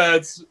need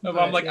vets. But,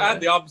 I'm like, I yeah.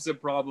 had the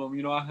opposite problem.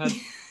 You know, I had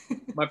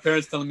my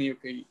parents telling me,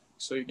 okay,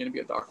 so you're gonna be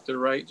a doctor,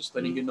 right? Just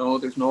letting you know,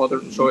 there's no other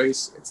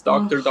choice. It's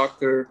doctor,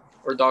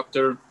 or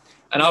doctor.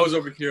 And I was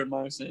over here in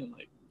my saying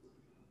like,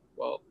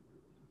 well,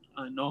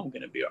 I know I'm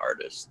gonna be an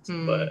artist,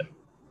 but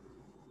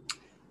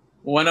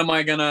when am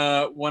I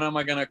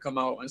gonna come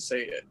out and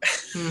say it?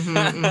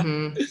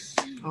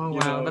 Oh You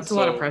wow, know, that's a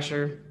lot of so-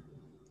 pressure.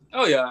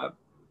 Oh yeah.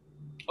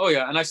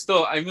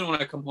 And even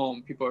when I come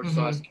home, people are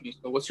still asking me,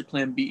 so what's your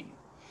plan B?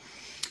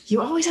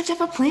 You always have to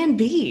have a plan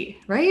B,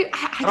 right?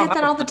 I don't get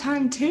that have all a the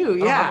time too. I don't have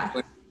a Yeah.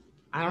 plan-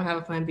 I don't have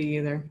a plan B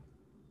either.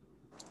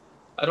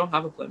 I don't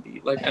have a plan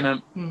B. Like,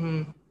 and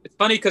it's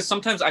funny because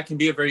sometimes I can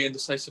be a very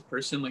indecisive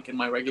person, like in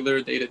my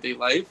regular day-to-day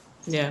life.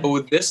 Yeah. But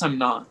with this, I'm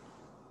not.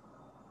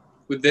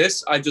 With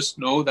this, I just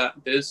know that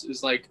this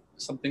is like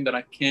something that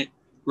I can't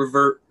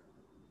revert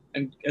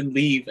and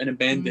leave and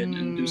abandon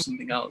and do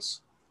something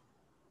else.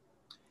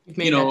 You've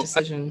made you know, that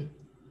decision.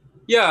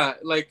 Yeah,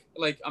 like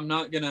I'm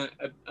not gonna,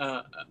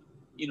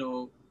 you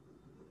know,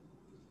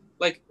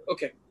 like,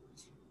 okay,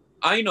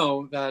 I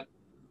know that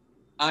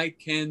I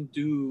can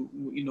do,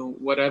 you know,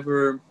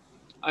 whatever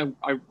I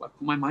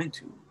put my mind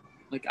to.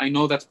 Like, I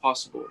know that's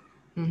possible.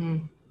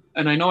 And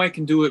I know I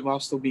can do it while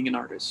still being an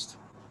artist.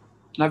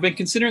 And I've been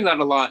considering that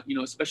a lot, you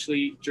know,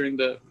 especially during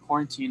the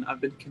quarantine.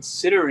 I've been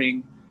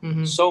considering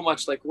so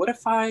much, like, what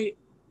if I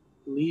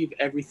leave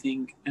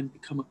everything and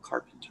become a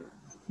carpenter?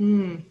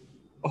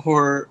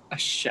 Or a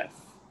chef?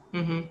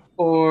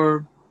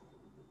 Or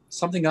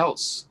something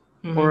else?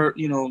 Or,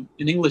 you know,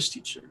 an English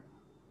teacher?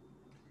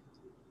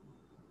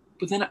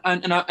 But then,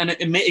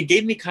 it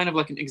gave me kind of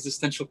like an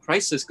existential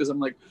crisis, because I'm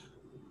like,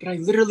 but I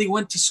literally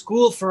went to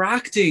school for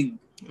acting.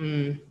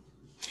 And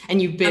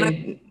you've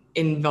been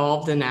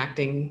involved in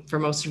acting for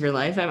most of your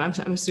life,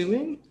 I'm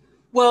assuming?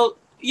 Well,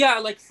 yeah,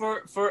 like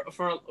for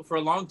a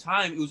long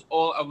time, it was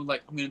all, I was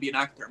like, I'm going to be an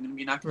actor.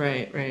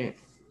 Right.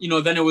 You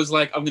know, then it was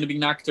like, I'm going to be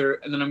an actor,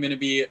 and then I'm going to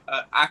be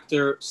an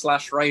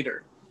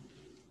actor/writer.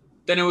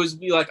 Then it was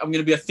be like, I'm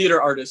going to be a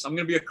theater artist. I'm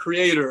going to be a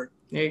creator.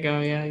 There you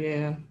go.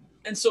 Yeah.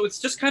 And so it's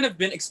just kind of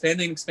been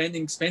expanding,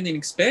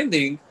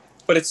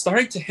 but it's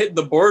starting to hit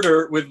the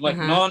border with like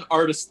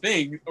non-artist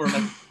things, or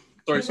like,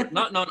 sorry,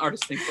 not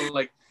non-artist things, but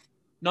like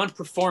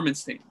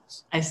non-performance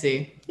things. I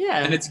see.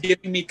 Yeah. And it's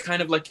giving me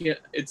kind of like,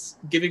 it's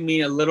giving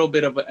me a little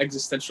bit of an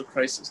existential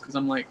crisis, because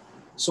I'm like,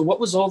 so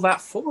what was all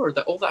that for?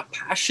 All that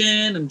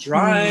passion and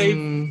drive,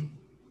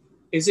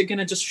 is it going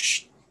to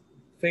just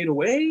fade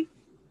away?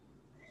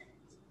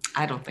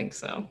 I don't think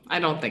so. I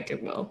don't think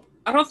it will.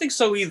 I don't think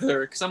so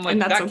either, because I'm like,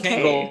 And that's that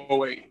okay. can't go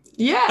away.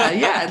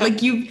 Yeah.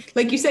 like you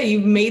say,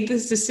 you've made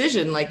this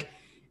decision. Like,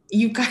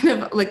 you kind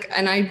of like,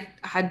 and I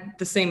had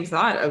the same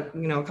thought,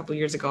 you know, a couple of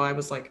years ago. I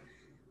was like,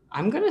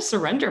 I'm going to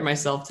surrender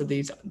myself to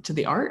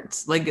the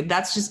arts. Like,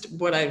 that's just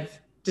what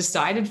I've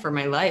decided for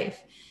my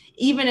life.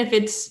 Even if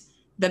it's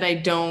that I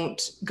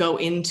don't go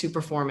into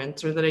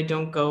performance, or that I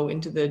don't go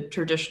into the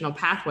traditional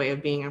pathway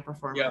of being a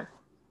performer. Yeah.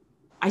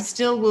 I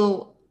still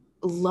will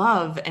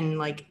love and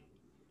like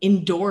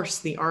endorse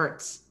the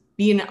arts,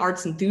 be an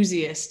arts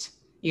enthusiast,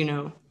 you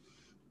know.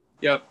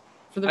 Yeah.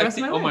 For the rest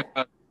of my life.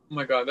 Oh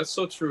my God, that's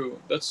so true.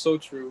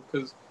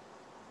 Because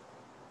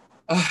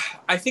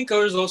I think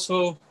there's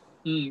also,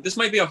 this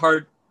might be a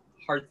hard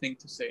thing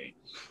to say.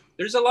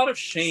 There's a lot of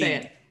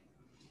shame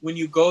when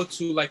you go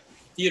to like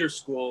theater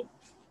school.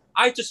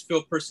 I just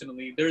feel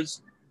personally,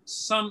 there's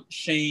some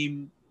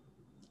shame.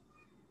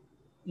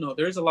 No,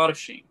 there's a lot of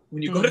shame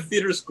when you go to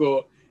theater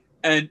school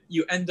and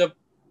you end up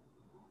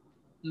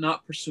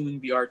not pursuing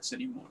the arts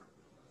anymore.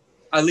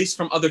 At least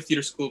from other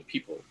theater school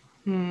people.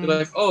 They're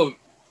like, oh,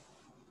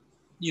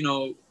 you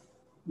know,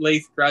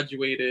 Laith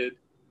graduated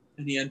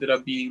and he ended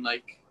up being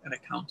like an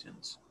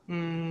accountant.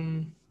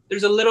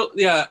 There's a little,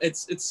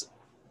 it's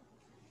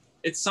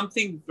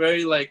something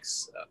very like,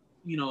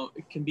 you know,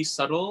 it can be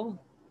subtle,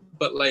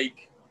 but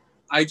like,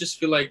 I just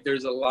feel like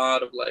there's a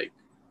lot of like,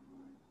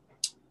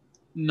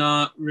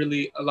 not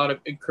really a lot of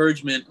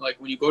encouragement.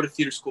 Like, when you go to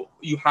theater school,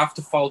 you have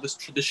to follow this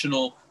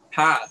traditional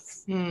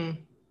path,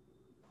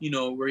 you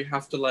know, where you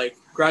have to like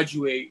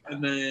graduate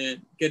and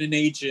then get an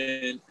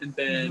agent and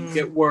then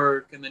get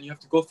work. And then you have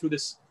to go through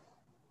these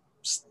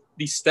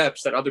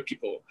steps that other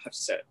people have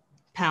set.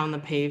 Pound the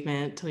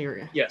pavement till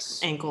your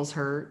ankles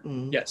hurt,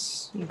 and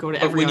go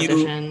to every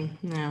audition.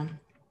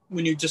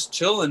 When you just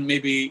chill and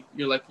maybe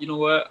you're like, you know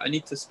what, I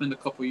need to spend a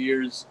couple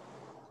years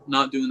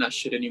not doing that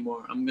shit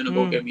anymore. I'm gonna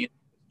go get me a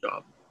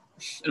job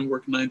and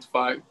work 9 to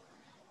 5.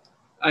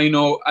 I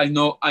know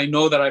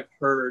that I've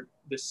heard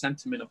this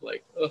sentiment of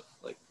like, ugh,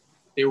 like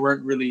they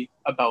weren't really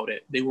about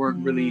it. They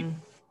weren't really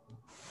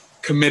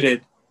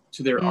committed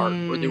to their art,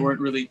 or they weren't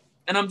really.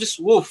 And I'm just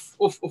woof.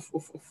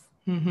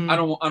 Mm-hmm. I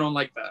don't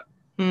like that.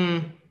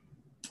 Mm.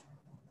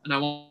 And I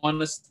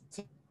want us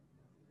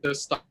to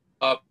stop.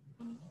 I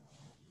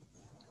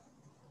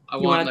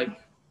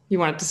You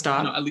want it to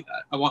stop? at least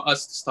I want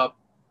us to stop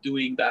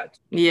doing that.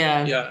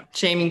 Yeah. Yeah.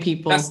 Shaming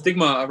people. That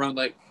stigma around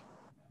like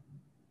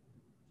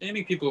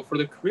shaming people for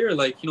their career.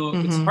 Like,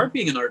 it's hard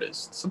being an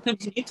artist.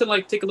 Sometimes you need to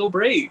like take a little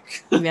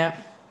break. Yeah.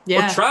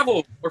 Yeah. Or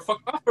travel or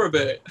fuck off for a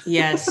bit.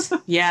 Yes.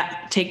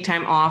 Yeah. Take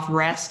time off.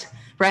 Rest.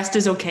 Rest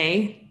is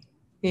okay.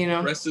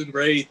 Rest is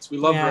great. We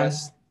love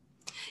rest.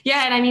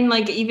 Yeah. And I mean,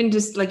 like, even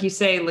just like you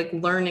say, like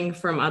learning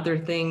from other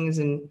things.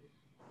 And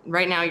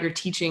right now you're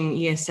teaching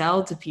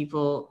ESL to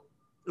people.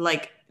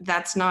 Like,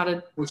 that's not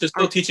a. Which is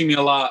still teaching me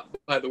a lot,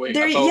 by the way.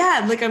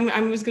 Yeah. Like,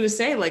 I was going to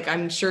say, like,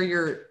 I'm sure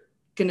you're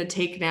going to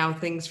take now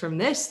things from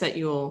this that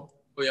you'll,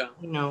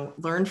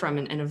 learn from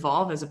and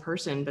evolve as a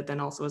person, but then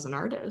also as an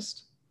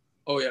artist.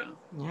 Oh, yeah.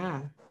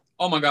 Yeah.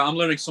 Oh, my God. I'm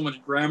learning so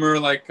much grammar,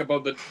 like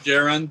about the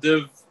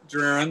gerandative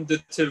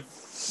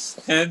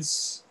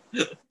tense.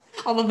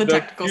 All of the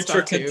technical future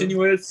stuff, too.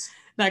 Continuous.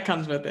 That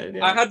comes with it.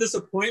 Yeah. I had this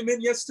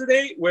appointment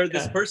yesterday where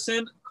this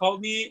person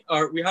called me,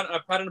 or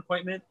I've had an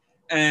appointment,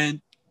 and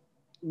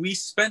we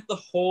spent the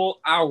whole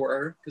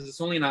hour, because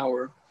it's only an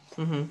hour,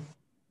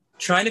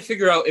 trying to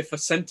figure out if a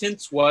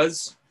sentence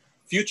was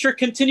future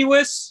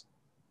continuous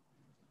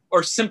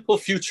or simple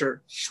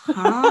future.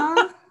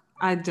 Huh?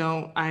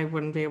 I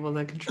wouldn't be able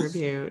to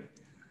contribute.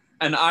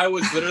 And I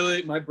was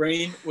literally, my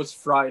brain was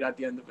fried at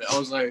the end of it. I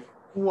was like,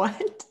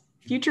 what?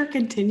 Future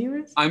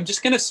continuous? I'm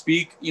just going to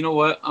speak, you know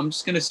what? I'm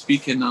just going to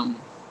speak in, I'm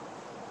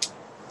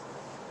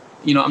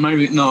not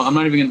even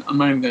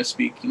going to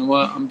speak. You know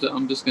what? I'm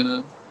just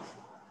going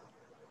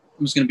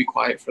to be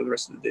quiet for the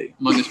rest of the day.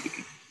 I'm not going to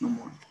speak no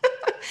more.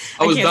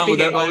 I was done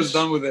with it. I was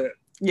done with it.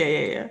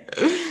 Yeah.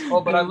 Oh,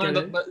 but I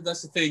learned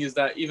that's the thing, is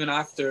that even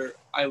after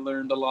I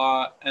learned a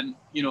lot, and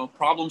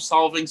problem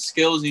solving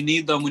skills, you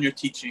need them when you're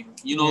teaching.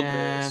 This,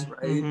 right?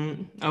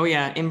 Mm-hmm. Oh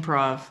yeah,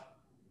 improv.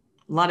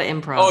 A lot of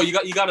improv. Oh,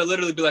 you got to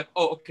literally be like,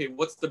 oh, okay,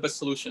 what's the best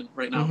solution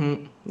right now?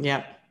 Mm-hmm.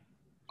 Yep.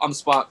 On the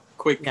spot,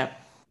 quick. Yep.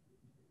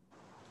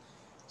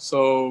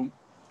 So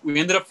we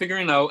ended up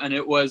figuring out, and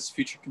it was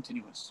future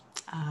continuous.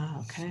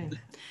 Ah, okay.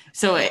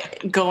 So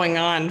going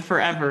on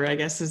forever, I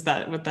guess, is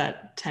that what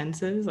that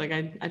tense is? Like,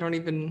 I don't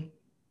even.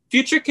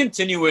 Future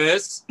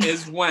continuous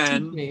is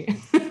when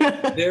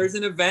there's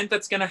an event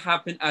that's going to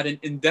happen at an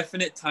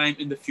indefinite time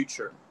in the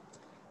future.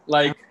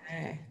 Like,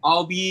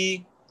 I'll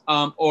be,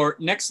 or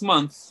next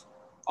month,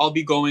 I'll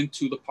be going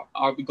to the park.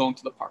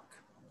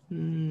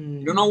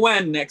 You don't know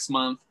when next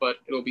month, but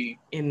it'll be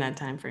in that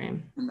time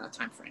frame.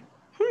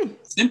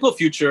 Simple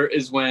future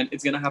is when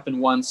it's going to happen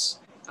once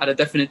at a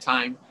definite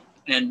time,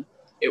 and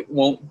it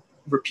won't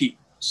repeat.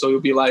 So you'll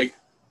be like,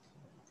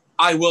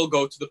 I will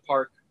go to the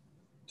park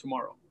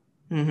tomorrow.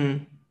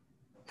 Mm-hmm.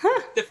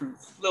 Huh. Different,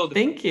 little different.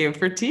 Thank you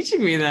for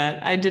teaching me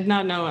that. I did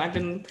not know. I've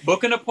been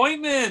book an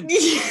appointment.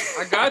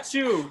 I got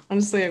you.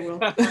 Honestly, I will.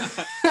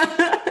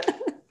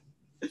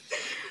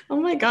 Oh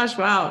my gosh!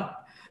 Wow,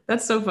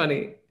 that's so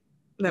funny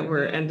that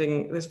we're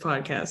ending this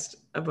podcast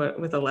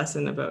with a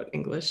lesson about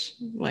English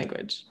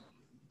language.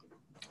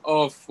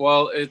 Oh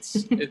well, it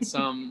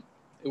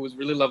was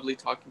really lovely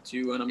talking to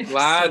you, and I'm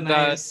glad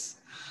that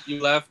you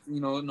left,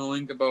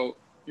 knowing about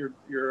your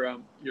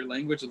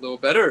language a little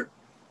better,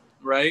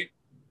 right?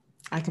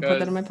 I can put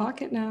that in my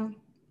pocket now.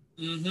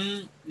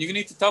 Mm-hmm. You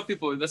need to tell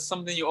people that's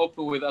something you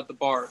open with at the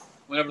bar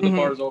whenever the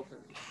bar is open.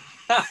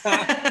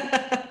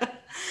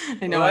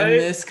 I know, right? I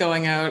miss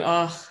going out.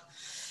 Oh,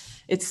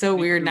 it's so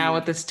weird now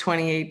with this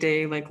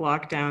 28-day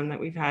lockdown that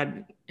we've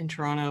had in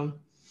Toronto.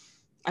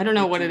 I don't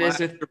know what it is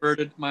with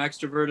my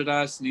extroverted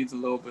ass needs a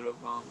little bit of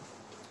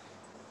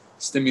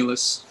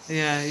stimulus.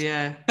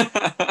 Yeah.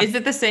 Is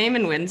it the same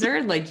in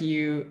Windsor? Like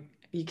you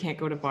can't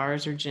go to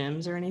bars or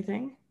gyms or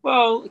anything?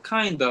 Well,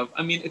 kind of.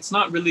 I mean, it's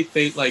not really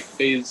phase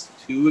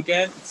 2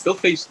 again. It's still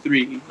phase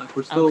 3. Like,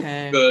 we're still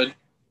good.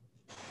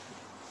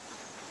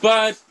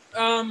 But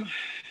the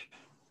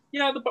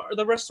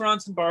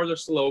restaurants and bars are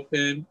still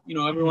open.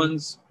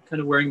 Everyone's kind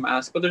of wearing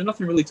masks, but there's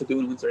nothing really to do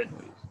in Windsor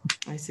anyways.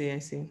 I see.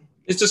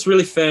 It's just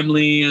really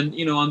family, and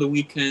on the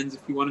weekends,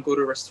 if we want to go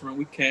to a restaurant,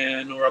 we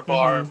can, or a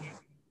bar.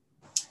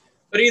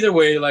 But either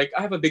way, I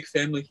have a big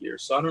family here,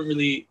 so I don't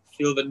really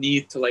feel the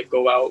need to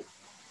go out.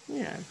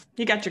 Yeah,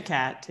 you got your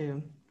cat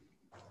too.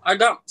 I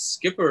got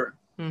Skipper,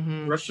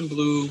 Russian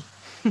Blue.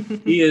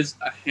 He is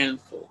a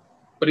handful,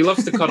 but he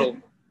loves to cuddle.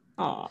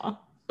 Aw.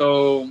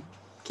 So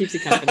keeps you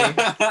company.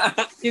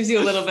 Gives you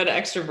a little bit of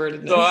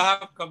extrovertedness. So I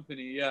have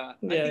company, yeah. I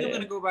think I'm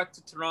gonna go back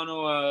to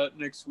Toronto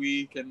next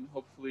week and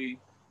hopefully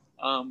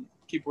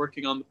keep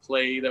working on the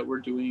play that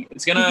we're doing.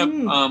 It's gonna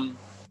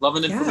Love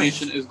and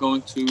Information is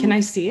going to. Can I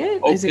see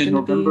it? Open in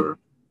November.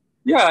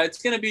 Yeah, it's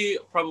gonna be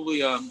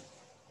probably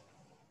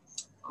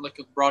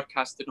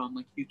broadcasted on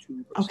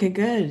YouTube. Okay,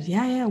 good.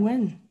 Yeah.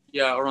 When?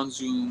 Yeah, or on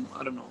Zoom.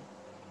 I don't know.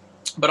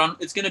 but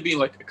it's gonna be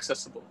like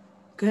accessible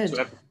Good. to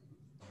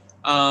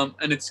everyone.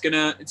 And it's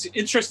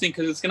interesting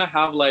because it's gonna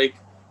have like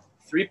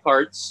 3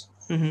 parts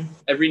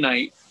every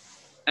night,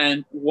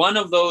 and one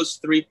of those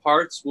 3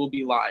 parts will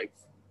be live.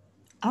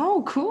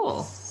 Oh,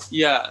 cool.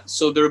 Yeah,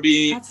 so there'll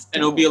be, That's and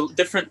it'll be dope. a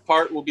different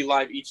part will be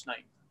live each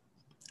night.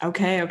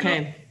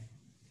 Okay.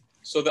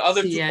 So the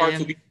other 2 Yeah, parts yeah.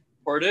 will be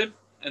recorded,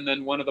 and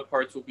then one of the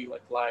parts will be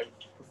like live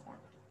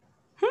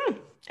performed.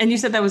 And you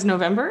said that was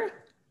November?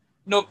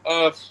 No,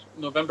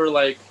 November,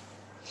 like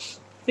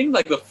I think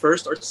like the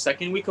 1st or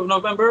 2nd week of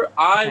November.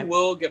 I Okay.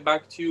 will get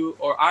back to,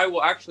 or I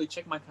will actually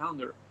check my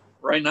calendar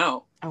right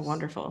now Oh,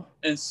 wonderful.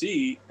 and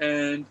see,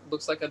 and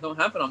looks like I don't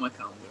have it on my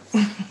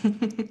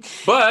calendar,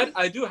 but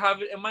I do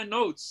have it in my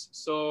notes.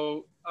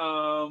 So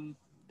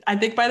I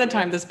think by the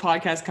time this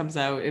podcast comes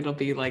out, it'll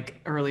be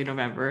like early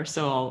November.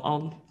 So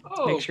I'll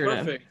make sure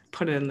perfect. to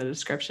put it in the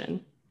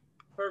description.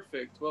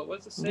 Perfect. Well,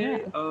 what's it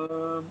say?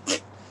 Yeah.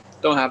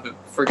 Don't have it.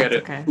 Forget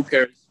That's it. okay. Who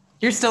cares?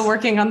 You're still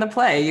working on the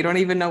play. You don't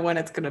even know when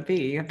it's going to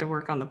be. You have to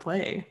work on the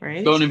play,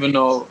 right? Don't even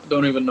know.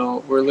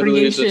 We're literally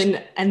Creation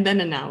just, and then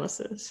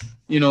analysis.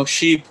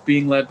 sheep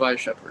being led by a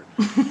shepherd.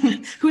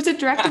 Who's it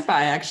directed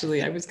by,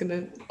 actually? I was going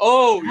to...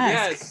 Oh,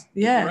 Ask. yes.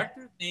 Yeah. The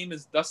director's name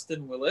is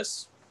Dustin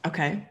Willis.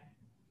 Okay.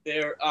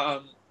 They're a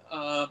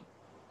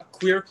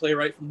queer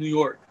playwright from New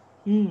York.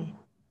 Mm,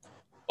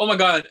 Oh my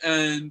God.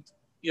 And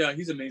yeah,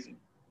 he's amazing.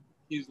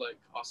 He's like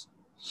awesome.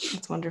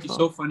 that's wonderful. He's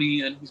so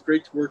funny and he's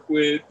great to work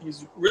with.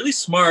 He's really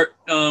smart.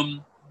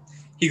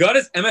 He got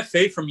his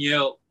MFA from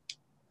Yale.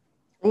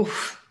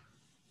 Oof.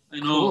 I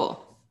know.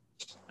 Cool.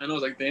 I know. I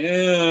was like,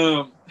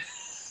 damn.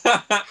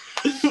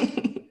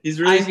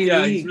 He's Ivy he's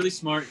League. really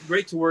smart.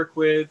 Great to work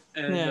with,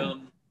 and Yeah.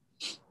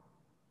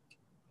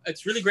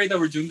 It's really great that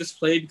we're doing this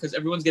play because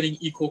everyone's getting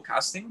equal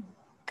casting.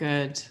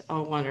 Good.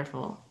 Oh,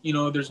 wonderful.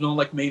 There's no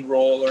like main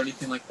role or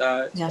anything like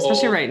that. Yeah,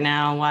 especially right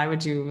now. Why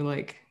would you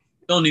like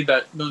Don't need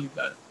that. Don't need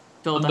that.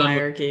 build I'm a done with-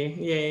 hierarchy?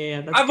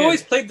 Yeah. That's I've good.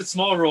 always played the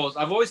small roles.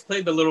 I've always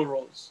played the little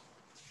roles.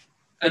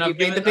 But you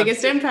made the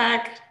biggest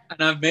impact.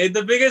 And I've made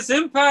the biggest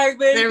impact,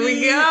 baby. There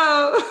we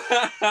go.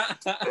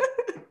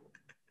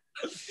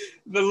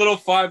 The little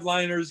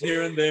 5-liners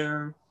here and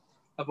there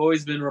have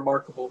always been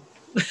remarkable.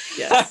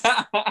 Yes.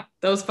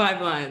 Those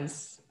 5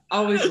 lines.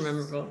 Always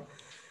memorable.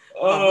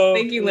 Oh,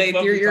 Thank you, it was Laith.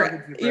 lovely Your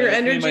talking to you, Brad.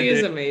 It made my energy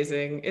is day.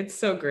 amazing. It's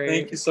so great.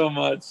 Thank you so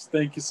much.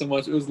 Thank you so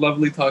much. It was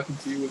lovely talking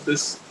to you.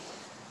 This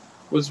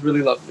was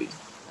really lovely.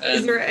 Is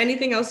And, there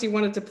anything else you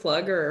wanted to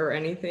plug or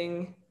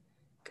anything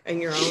in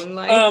your own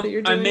life that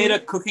you're I doing? made a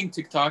cooking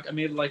TikTok. I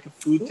made like a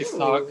food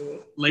TikTok.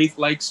 Ooh. Laith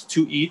likes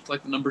to eat,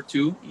 like the number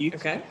 2, eat.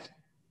 Okay.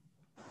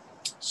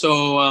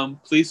 So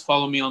please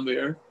follow me on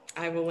there.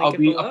 I will link I'll it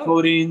be below.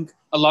 uploading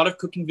a lot of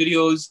cooking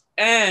videos,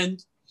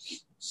 and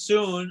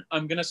soon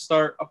I'm gonna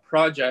start a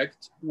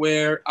project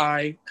where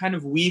I kind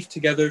of weave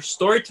together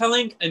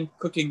storytelling and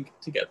cooking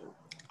together.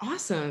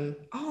 Awesome.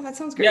 Oh, that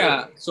sounds great.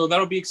 Yeah, so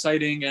that'll be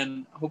exciting,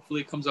 and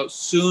hopefully it comes out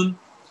soon.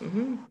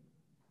 Mm-hmm.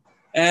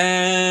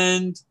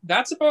 And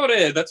that's about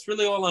it. That's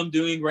really all I'm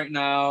doing right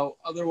now.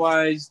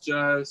 Otherwise,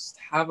 just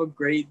have a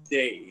great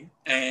day,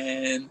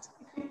 and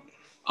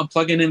I'm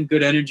plugging in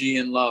good energy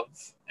and love.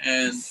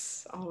 And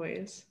Yes,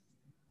 always.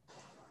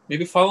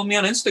 maybe follow me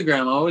on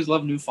Instagram. I always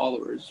love new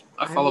followers.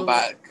 I follow will.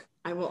 back.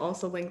 I will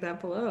also link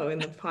that below in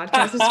the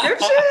podcast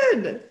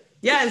description.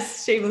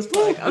 Yes, shameless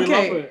plug. We love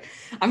Okay. it.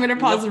 I'm going to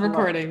We pause love the it a lot.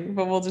 recording,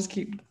 but we'll just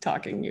keep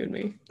talking, you and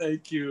me.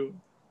 Thank you.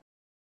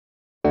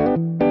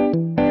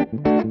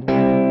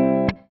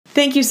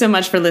 Thank you so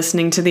much for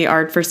listening to the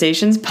Art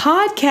Versations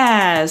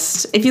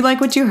podcast. If you like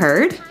what you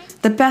heard,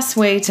 the best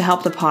way to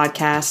help the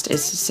podcast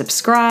is to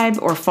subscribe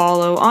or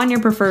follow on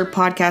your preferred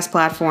podcast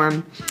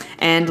platform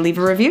and leave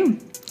a review.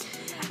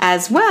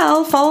 As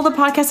well, follow the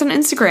podcast on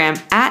Instagram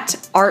at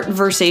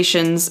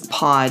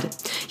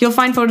ArtVersationsPod. You'll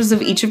find photos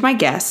of each of my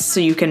guests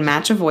so you can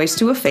match a voice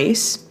to a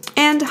face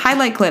and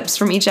highlight clips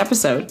from each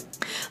episode.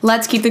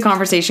 Let's keep the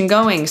conversation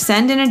going.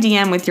 Send in a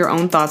DM with your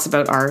own thoughts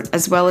about art,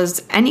 as well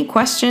as any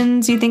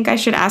questions you think I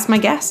should ask my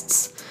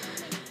guests.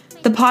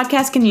 The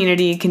podcast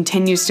community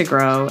continues to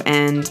grow,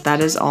 and that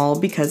is all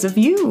because of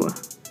you,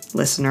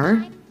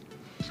 listener.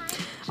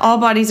 All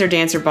bodies are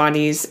dancer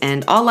bodies,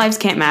 and all lives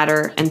can't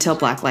matter until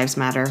Black Lives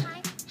Matter.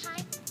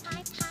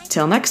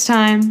 Till next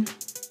time.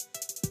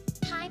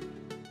 Hype,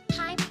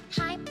 hype,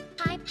 hype,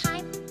 hype,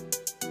 hype.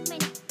 My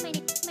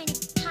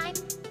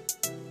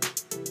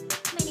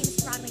name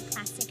is Broadway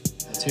Classic.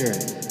 Let's hear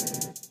it.